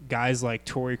with guys like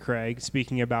Torrey Craig,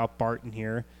 speaking about Barton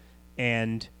here,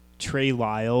 and Trey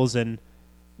Lyles. And,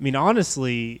 I mean,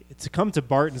 honestly, to come to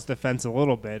Barton's defense a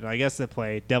little bit, and I guess to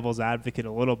play devil's advocate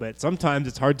a little bit, sometimes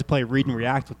it's hard to play read and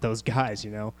react with those guys,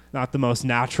 not the most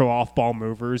natural off-ball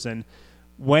movers. And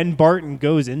when Barton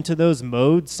goes into those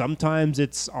modes, sometimes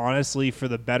it's honestly for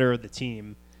the better of the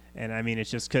team. And, I mean, it's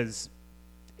just because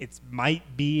it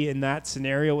might be in that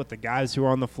scenario with the guys who are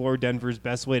on the floor, Denver's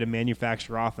best way to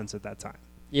manufacture offense at that time.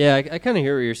 Yeah, I kind of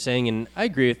hear what you're saying, and I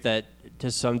agree with that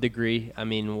to some degree. I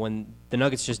mean, when the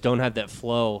Nuggets just don't have that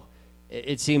flow,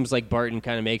 it seems like Barton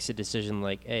kind of makes a decision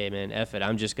like, hey, man, F it,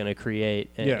 I'm just going to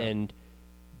create and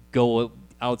go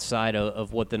outside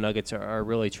of what the Nuggets are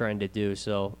really trying to do.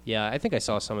 So, yeah, I think I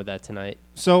saw some of that tonight.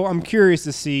 So I'm curious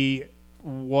to see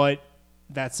what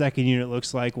that second unit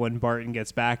looks like when Barton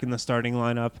gets back in the starting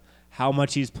lineup, how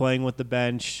much he's playing with the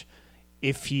bench,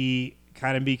 if he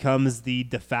kind of becomes the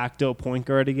de facto point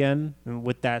guard again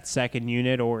with that second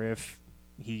unit, or if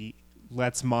he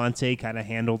lets Monte kind of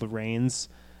handle the reins.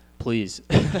 Please.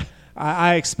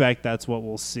 I expect that's what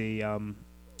we'll see.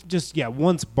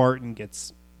 Once Barton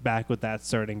gets back with that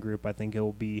starting group, I think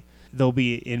they'll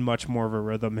be in much more of a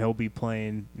rhythm. He'll be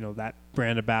playing, that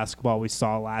brand of basketball we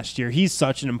saw last year. He's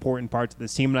such an important part to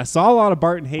this team. And I saw a lot of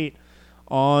Barton hate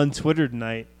on Twitter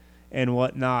tonight and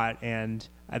whatnot. And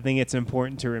I think it's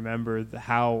important to remember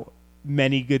how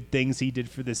many good things he did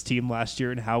for this team last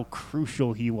year and how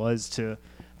crucial he was to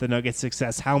the Nuggets'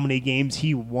 success, how many games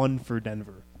he won for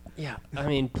Denver. Yeah, I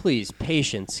mean, please,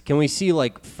 patience. Can we see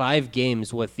 5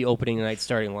 games with the opening night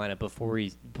starting lineup before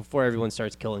we before everyone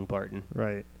starts killing Barton.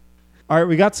 Right. All right,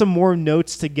 we got some more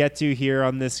notes to get to here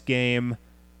on this game.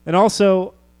 And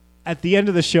also, at the end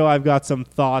of the show, I've got some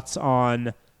thoughts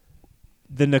on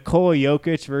the Nikola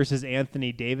Jokic versus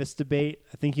Anthony Davis debate.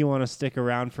 I think you want to stick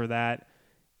around for that.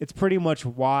 It's pretty much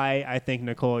why I think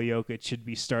Nikola Jokic should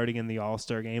be starting in the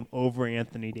All-Star game over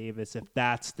Anthony Davis if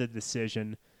that's the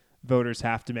decision voters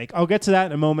have to make. I'll get to that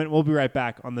in a moment. We'll be right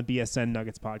back on the BSN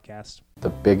Nuggets podcast. The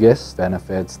biggest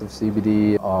benefits of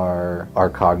CBD are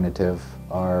cognitive,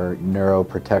 are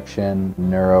neuroprotection,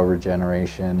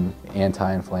 neuroregeneration,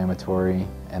 anti-inflammatory,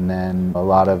 and then a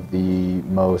lot of the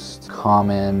most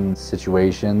common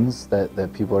situations that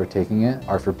people are taking it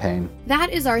are for pain. That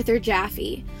is Arthur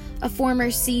Jaffe, a former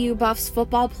CU Buffs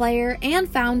football player and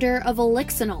founder of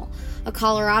Elixinol, a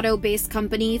Colorado-based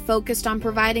company focused on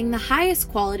providing the highest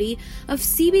quality of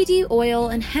CBD oil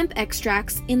and hemp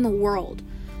extracts in the world.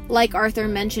 Like Arthur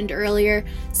mentioned earlier,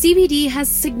 CBD has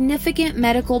significant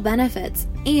medical benefits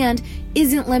and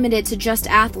isn't limited to just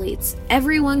athletes.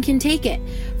 Everyone can take it,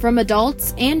 from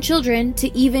adults and children to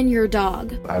even your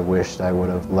dog. I wished I would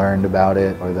have learned about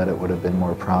it, or that it would have been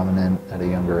more prominent at a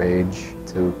younger age,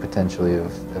 to potentially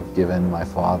have given my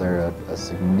father a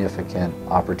significant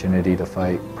opportunity to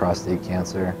fight prostate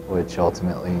cancer, which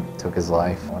ultimately took his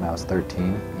life when I was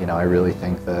 13. I really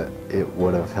think that it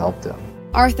would have helped him.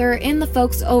 Arthur and the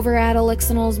folks over at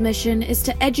Elixinol's mission is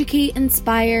to educate,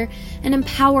 inspire, and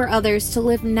empower others to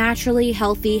live naturally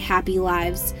healthy, happy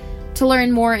lives. To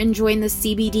learn more and join the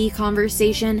CBD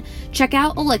conversation, check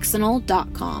out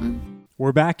elixinol.com.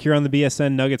 We're back here on the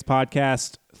BSN Nuggets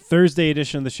podcast, Thursday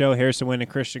edition of the show. Harrison Wind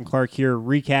and Christian Clark here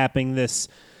recapping this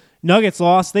Nuggets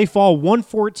loss. They fall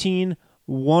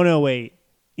 114-108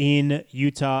 in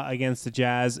Utah against the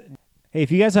Jazz. Hey,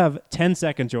 if you guys have 10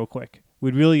 seconds real quick,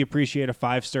 we'd really appreciate a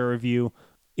 5-star review.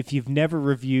 If you've never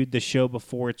reviewed the show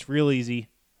before, it's real easy.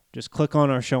 Just click on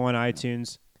our show on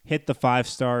iTunes, hit the 5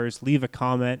 stars, leave a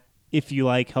comment. If you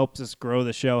like, helps us grow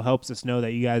the show, helps us know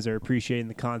that you guys are appreciating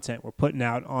the content we're putting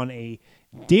out on a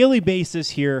daily basis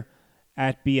here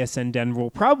at BSN Denver. We'll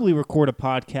probably record a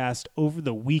podcast over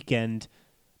the weekend,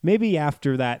 maybe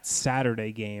after that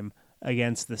Saturday game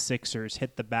against the Sixers,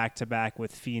 hit the back-to-back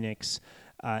with Phoenix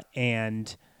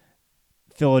and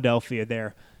Philadelphia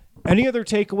there. Any other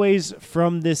takeaways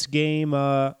from this game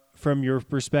from your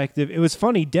perspective? It was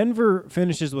funny. Denver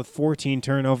finishes with 14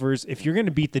 turnovers. If you're going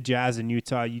to beat the Jazz in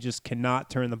Utah, you just cannot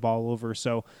turn the ball over.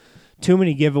 So too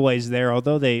many giveaways there,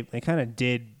 although they kind of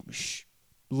did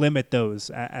limit those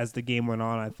as the game went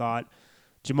on, I thought.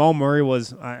 Jamal Murray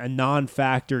was a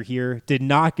non-factor here. Did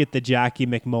not get the Jackie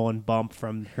McMullen bump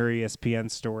from her ESPN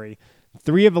story.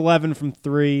 3 of 11 from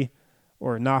 3,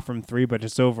 or not from 3, but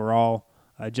just overall.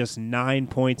 Just 9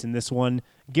 points in this one.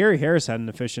 Gary Harris had an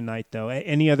efficient night, though.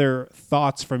 Any other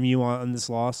thoughts from you on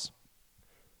this loss?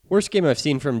 Worst game I've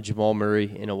seen from Jamal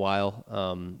Murray in a while.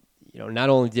 Not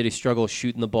only did he struggle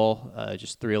shooting the ball,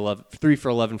 just 3 for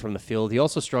 11 from the field, he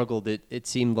also struggled, it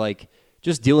seemed like,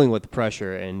 just dealing with the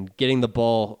pressure and getting the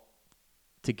ball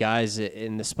to guys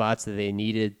in the spots that they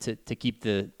needed to keep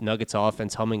the Nuggets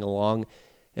offense humming along.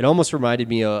 It almost reminded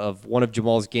me of one of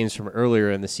Jamal's games from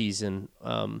earlier in the season,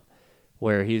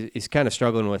 where he's kind of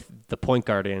struggling with the point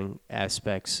guarding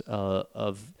aspects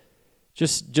of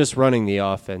just running the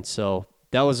offense. So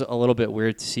that was a little bit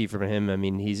weird to see from him. I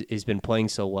mean, he's been playing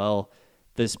so well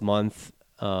this month,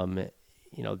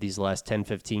 these last 10,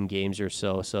 15 games or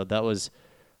so. So that was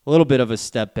a little bit of a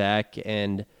step back.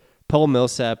 And Paul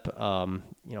Millsap,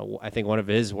 I think one of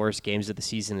his worst games of the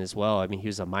season as well. I mean, he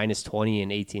was a minus 20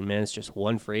 in 18 minutes, just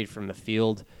 1 for 8 from the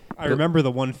field. I remember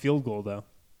the one field goal, though.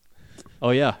 Oh,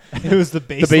 yeah. It was the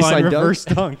baseline reverse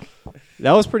dunk.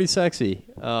 That was pretty sexy.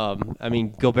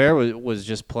 Gobert was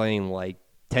just playing like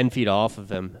 10 feet off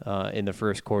of him in the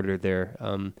first quarter there.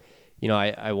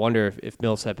 I wonder if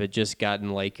Millsap had just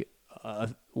gotten like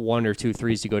 1 or 2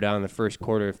 threes to go down in the first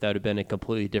quarter, if that would have been a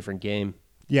completely different game.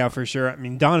 Yeah, for sure. I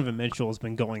mean, Donovan Mitchell has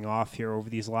been going off here over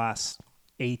these last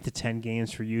 8 to 10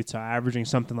 games for Utah, averaging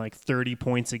something like 30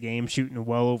 points a game, shooting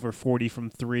well over 40 from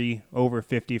 3, over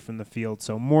 50 from the field.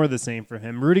 So more of the same for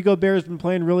him. Rudy Gobert has been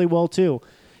playing really well too.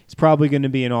 He's probably going to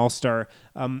be an all-star.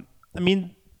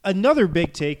 Another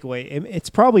big takeaway, it's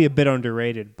probably a bit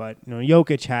underrated, but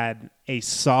Jokic had a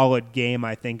solid game,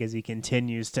 I think, as he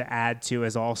continues to add to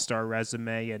his all-star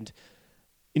resume. And,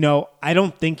 I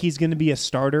don't think he's going to be a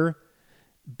starter,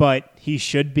 but he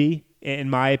should be.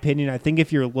 In my opinion, I think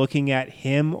if you're looking at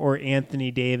him or Anthony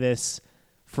Davis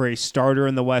for a starter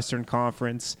in the Western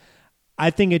Conference, I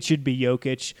think it should be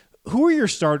Jokic. Who are your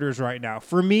starters right now?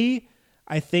 For me,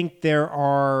 I think there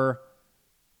are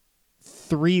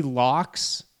 3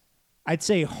 locks. I'd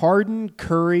say Harden,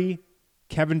 Curry,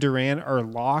 Kevin Durant are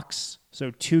locks. So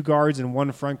 2 guards and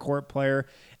 1 front court player.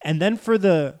 And then for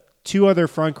the 2 other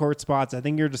front court spots, I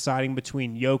think you're deciding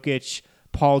between Jokic,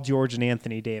 Paul George, and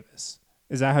Anthony Davis.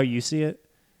 Is that how you see it?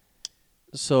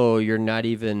 So you're not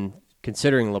even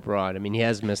considering LeBron. I mean, he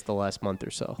has missed the last month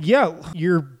or so. Yeah,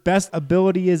 your best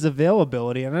ability is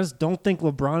availability, and I just don't think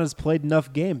LeBron has played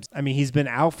enough games. I mean, he's been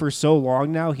out for so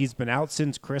long now. He's been out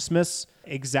since Christmas,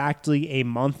 exactly a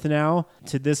month now.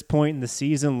 To this point in the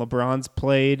season, LeBron's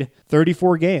played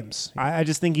 34 games. I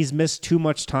just think he's missed too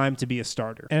much time to be a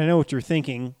starter. And I know what you're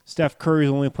thinking. Steph Curry's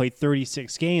only played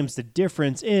 36 games. The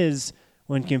difference is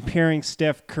when comparing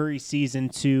Steph Curry's season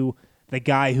to the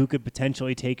guy who could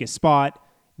potentially take his spot,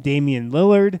 Damian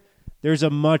Lillard, there's a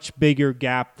much bigger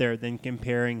gap there than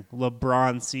comparing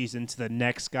LeBron's season to the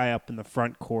next guy up in the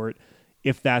front court,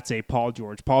 if that's a Paul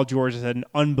George. Paul George has had an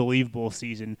unbelievable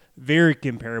season, very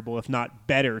comparable, if not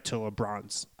better, to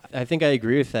LeBron's. I think I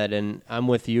agree with that, and I'm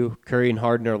with you. Curry and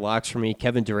Harden are locks for me.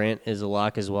 Kevin Durant is a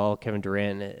lock as well. Kevin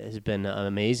Durant has been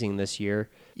amazing this year.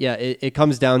 Yeah, it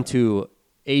comes down to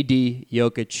AD,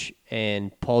 Jokic,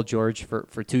 and Paul George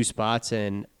for 2 spots,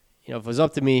 and if it was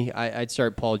up to me, I'd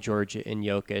start Paul George and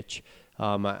Jokic.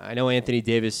 I know Anthony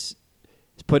Davis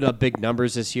is putting up big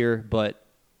numbers this year, but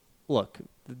look,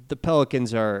 the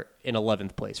Pelicans are in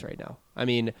 11th place right now. I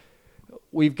mean,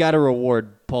 we've got to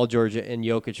reward Paul George and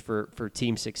Jokic for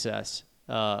team success.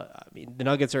 I mean, the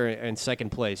Nuggets are in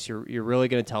 2nd place. You're really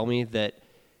going to tell me that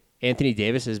Anthony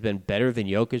Davis has been better than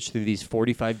Jokic through these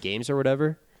 45 games or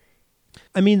whatever?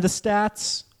 I mean, the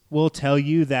stats will tell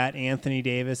you that Anthony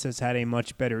Davis has had a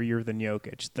much better year than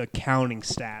Jokic. The counting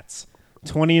stats,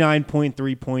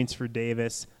 29.3 points for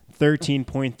Davis,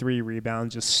 13.3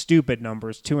 rebounds, just stupid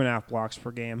numbers, 2.5 blocks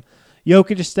per game.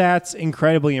 Jokic's stats,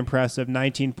 incredibly impressive,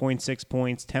 19.6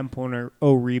 points,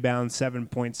 10.0 rebounds,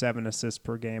 7.7 assists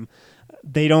per game.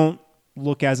 They don't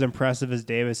look as impressive as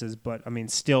Davis's, but, I mean,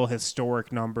 still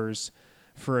historic numbers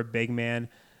for a big man.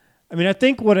 I mean, I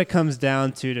think what it comes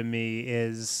down to me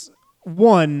is,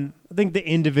 one, I think the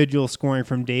individual scoring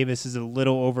from Davis is a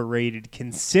little overrated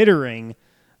considering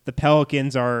the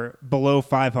Pelicans are below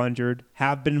 500,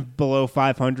 have been below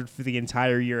 500 for the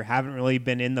entire year, haven't really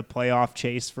been in the playoff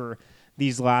chase for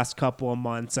these last couple of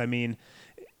months. I mean,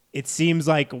 it seems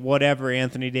like whatever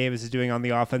Anthony Davis is doing on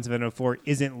the offensive end of the floor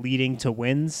isn't leading to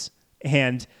wins.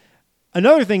 And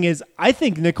another thing is, I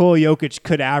think Nikola Jokic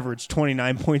could average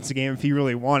 29 points a game if he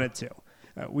really wanted to.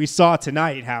 We saw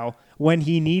tonight how when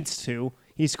he needs to,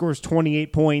 he scores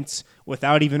 28 points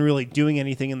without even really doing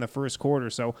anything in the first quarter.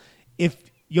 So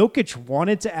if Jokic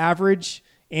wanted to average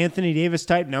Anthony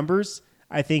Davis-type numbers,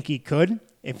 I think he could.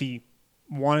 If he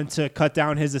wanted to cut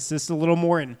down his assists a little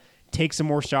more and take some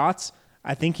more shots,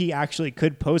 I think he actually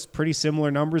could post pretty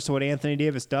similar numbers to what Anthony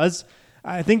Davis does.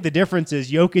 I think the difference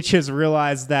is Jokic has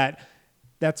realized that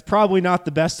that's probably not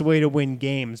the best way to win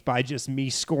games by just me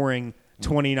scoring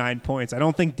 29 points. I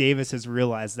don't think Davis has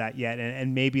realized that yet,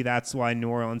 and maybe that's why New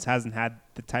Orleans hasn't had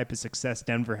the type of success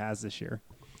Denver has this year.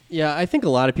 Yeah, I think a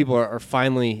lot of people are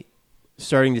finally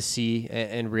starting to see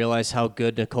and realize how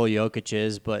good Nikola Jokic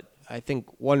is, but I think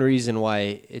one reason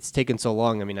why it's taken so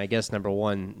long, I mean, I guess number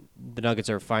one, the Nuggets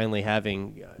are finally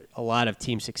having a lot of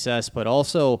team success, but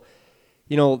also,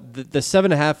 the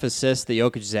 7.5 assists that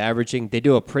Jokic is averaging, they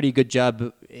do a pretty good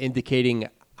job indicating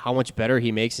how much better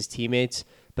he makes his teammates,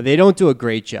 but they don't do a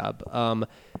great job.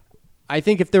 I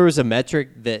think if there was a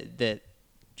metric that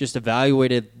just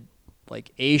evaluated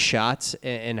like A shots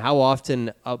and how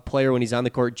often a player when he's on the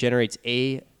court generates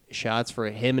A shots for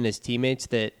him and his teammates,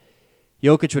 that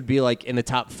Jokic would be like in the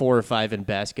top 4 or 5 in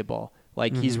basketball.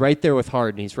 Like he's right there with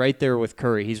Harden, he's right there with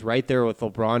Curry, he's right there with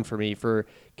LeBron for me for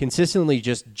consistently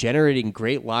just generating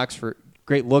great looks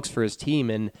for his team,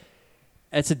 and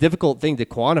it's a difficult thing to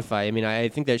quantify. I mean, I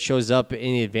think that shows up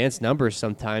in the advanced numbers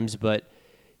sometimes, but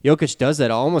Jokic does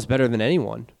that almost better than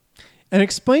anyone. And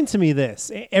explain to me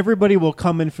this. Everybody will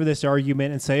come in for this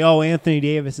argument and say, oh, Anthony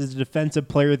Davis is a defensive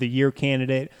player of the year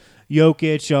candidate.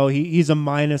 Jokic, he's a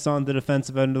minus on the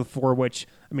defensive end of the floor, which,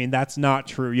 I mean, that's not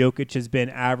true. Jokic has been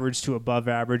average to above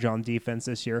average on defense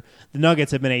this year. The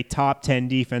Nuggets have been a top 10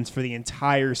 defense for the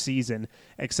entire season,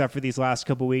 except for these last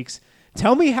couple weeks.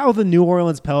 Tell me how the New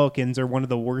Orleans Pelicans are one of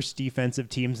the worst defensive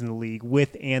teams in the league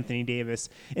with Anthony Davis.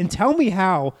 And tell me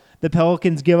how the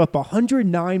Pelicans give up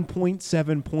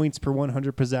 109.7 points per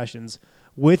 100 possessions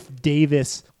with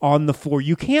Davis on the floor.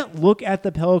 You can't look at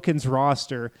the Pelicans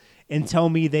roster and tell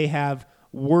me they have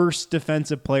worse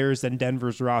defensive players than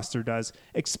Denver's roster does,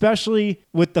 especially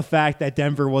with the fact that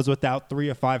Denver was without 3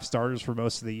 of 5 starters for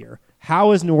most of the year.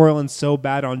 How is New Orleans so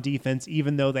bad on defense,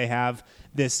 even though they have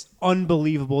this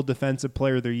unbelievable defensive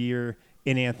player of the year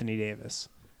in Anthony Davis?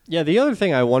 Yeah, the other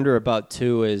thing I wonder about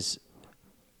too is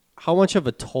how much of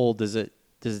a toll does it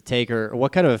take, or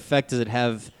what kind of effect does it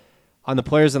have on the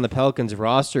players on the Pelicans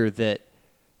roster that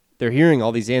they're hearing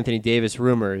all these Anthony Davis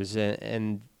rumors,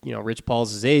 and Rich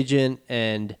Paul's his agent,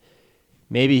 and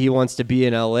maybe he wants to be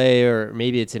in LA, or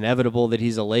maybe it's inevitable that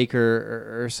he's a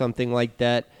Laker or something like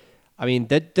that. I mean,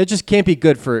 that just can't be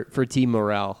good for team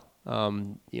morale.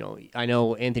 I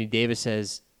know Anthony Davis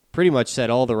has pretty much said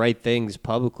all the right things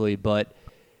publicly, but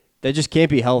that just can't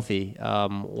be healthy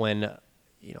when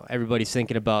everybody's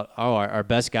thinking about, our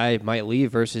best guy might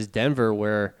leave versus Denver,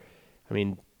 where, I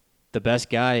mean, the best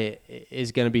guy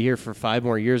is going to be here for 5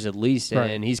 more years at least,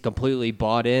 right. And he's completely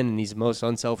bought in, and he's the most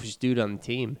unselfish dude on the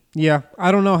team. Yeah,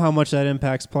 I don't know how much that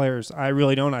impacts players. I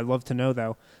really don't. I'd love to know,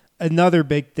 though. Another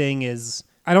big thing is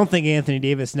I don't think Anthony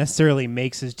Davis necessarily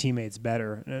makes his teammates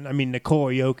better. And I mean,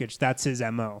 Nikola Jokic, that's his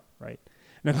MO, right?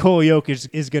 Nikola Jokic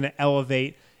is going to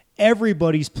elevate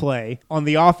everybody's play on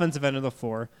the offensive end of the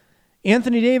floor.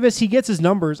 Anthony Davis, he gets his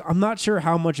numbers. I'm not sure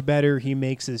how much better he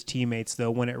makes his teammates,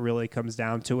 though, when it really comes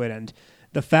down to it. And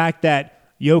the fact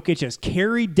that Jokic has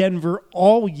carried Denver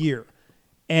all year,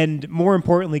 and more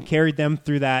importantly, carried them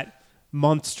through that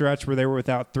month stretch where they were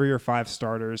without 3 or 5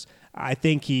 starters, I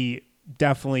think he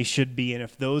definitely should be. And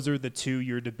if those are the two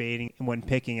you're debating when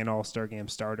picking an All-Star Game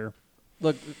starter.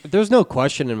 Look, there's no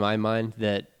question in my mind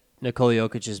that Nikola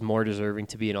Jokic is more deserving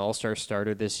to be an All-Star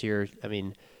starter this year. I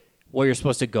mean, what you're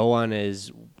supposed to go on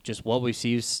is just what we've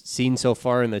seen so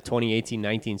far in the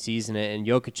 2018-19 season, and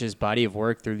Jokic's body of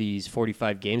work through these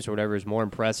 45 games or whatever is more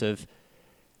impressive.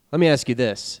 Let me ask you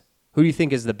this. Who do you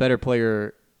think is the better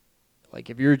player? Like,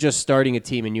 if you're just starting a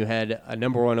team and you had a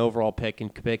number 1 overall pick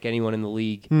and could pick anyone in the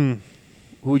league, who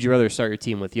would you rather start your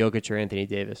team with, Jokic or Anthony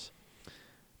Davis?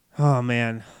 Oh,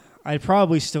 man. I'd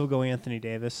probably still go Anthony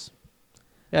Davis.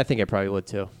 Yeah, I think I probably would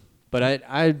too. But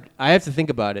I have to think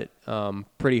about it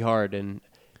pretty hard. And,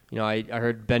 I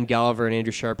heard Ben Golliver and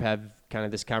Andrew Sharp have kind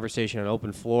of this conversation on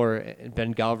Open Floor. And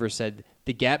Ben Golliver said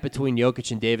the gap between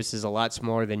Jokic and Davis is a lot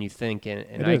smaller than you think.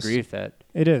 And I agree with that.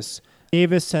 It is.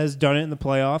 Davis has done it in the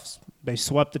playoffs. They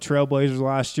swept the Trailblazers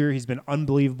last year. He's been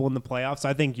unbelievable in the playoffs.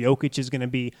 I think Jokic is going to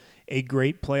be a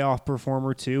great playoff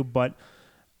performer too. But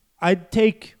I'd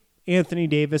take Anthony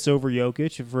Davis over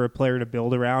Jokic for a player to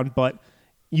build around. But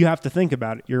you have to think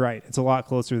about it. You're right. It's a lot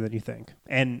closer than you think.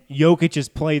 And Jokic's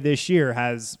play this year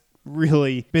has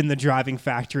really been the driving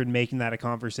factor in making that a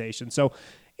conversation. So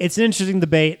it's an interesting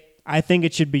debate. I think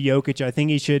it should be Jokic. I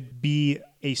think he should be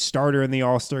a starter in the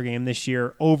All-Star Game this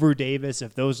year over Davis,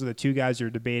 if those are the two guys you're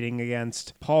debating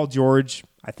against. Paul George,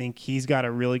 I think he's got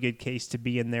a really good case to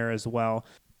be in there as well.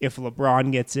 If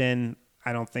LeBron gets in,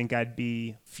 I don't think I'd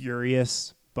be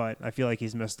furious, but I feel like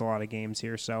he's missed a lot of games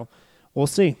here. So we'll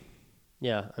see.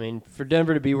 Yeah, I mean, for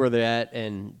Denver to be where they're at,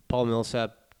 and Paul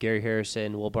Millsap, Gary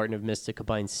Harrison, Will Barton have missed a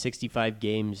combined 65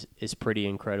 games is pretty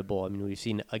incredible. I mean, we've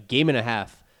seen a game and a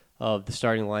half of the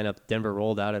starting lineup Denver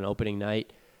rolled out on opening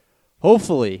night.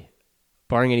 Hopefully,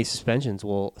 barring any suspensions,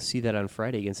 we'll see that on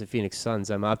Friday against the Phoenix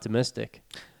Suns. I'm optimistic.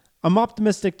 I'm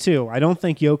optimistic, too. I don't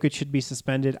think Jokic should be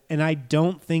suspended, and I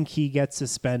don't think he gets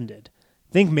suspended.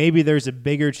 I think maybe there's a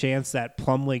bigger chance that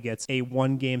Plumlee gets a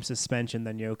 1-game suspension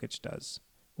than Jokic does.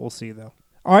 We'll see, though.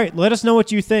 All right, let us know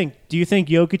what you think. Do you think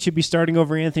Jokic should be starting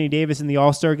over Anthony Davis in the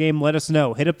All-Star Game? Let us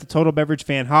know. Hit up the Total Beverage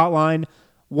Fan Hotline,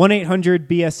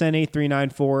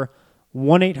 1-800-BSN-8394,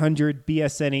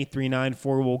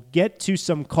 1-800-BSN-8394. We'll get to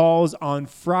some calls on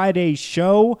Friday's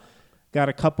show. Got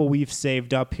a couple we've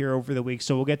saved up here over the week,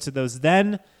 so we'll get to those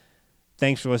then.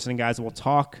 Thanks for listening, guys. We'll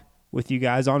talk with you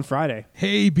guys on Friday.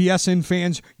 Hey, BSN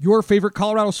fans, your favorite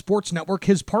Colorado sports network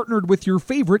has partnered with your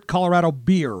favorite Colorado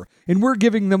beer, and we're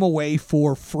giving them away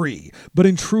for free. But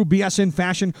in true BSN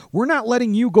fashion, we're not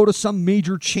letting you go to some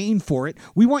major chain for it.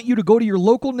 We want you to go to your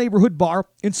local neighborhood bar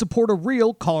and support a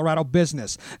real Colorado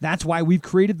business. That's why we've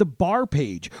created the bar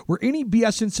page, where any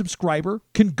BSN subscriber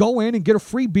can go in and get a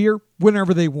free beer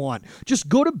whenever they want. Just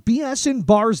go to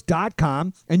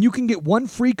bsnbars.com and you can get 1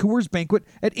 free Coors Banquet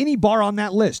at any bar on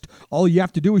that list. All you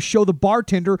have to do is show the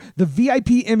bartender the VIP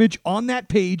image on that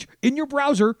page in your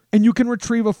browser, and you can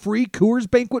retrieve a free Coors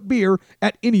Banquet beer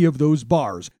at any of those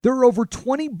bars. There are over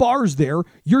 20 bars there.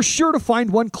 You're sure to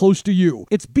find one close to you.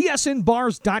 It's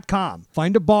bsnbars.com.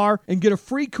 Find a bar and get a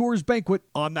free Coors Banquet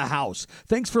on the house.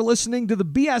 Thanks for listening to the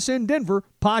BSN Denver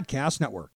Podcast Network.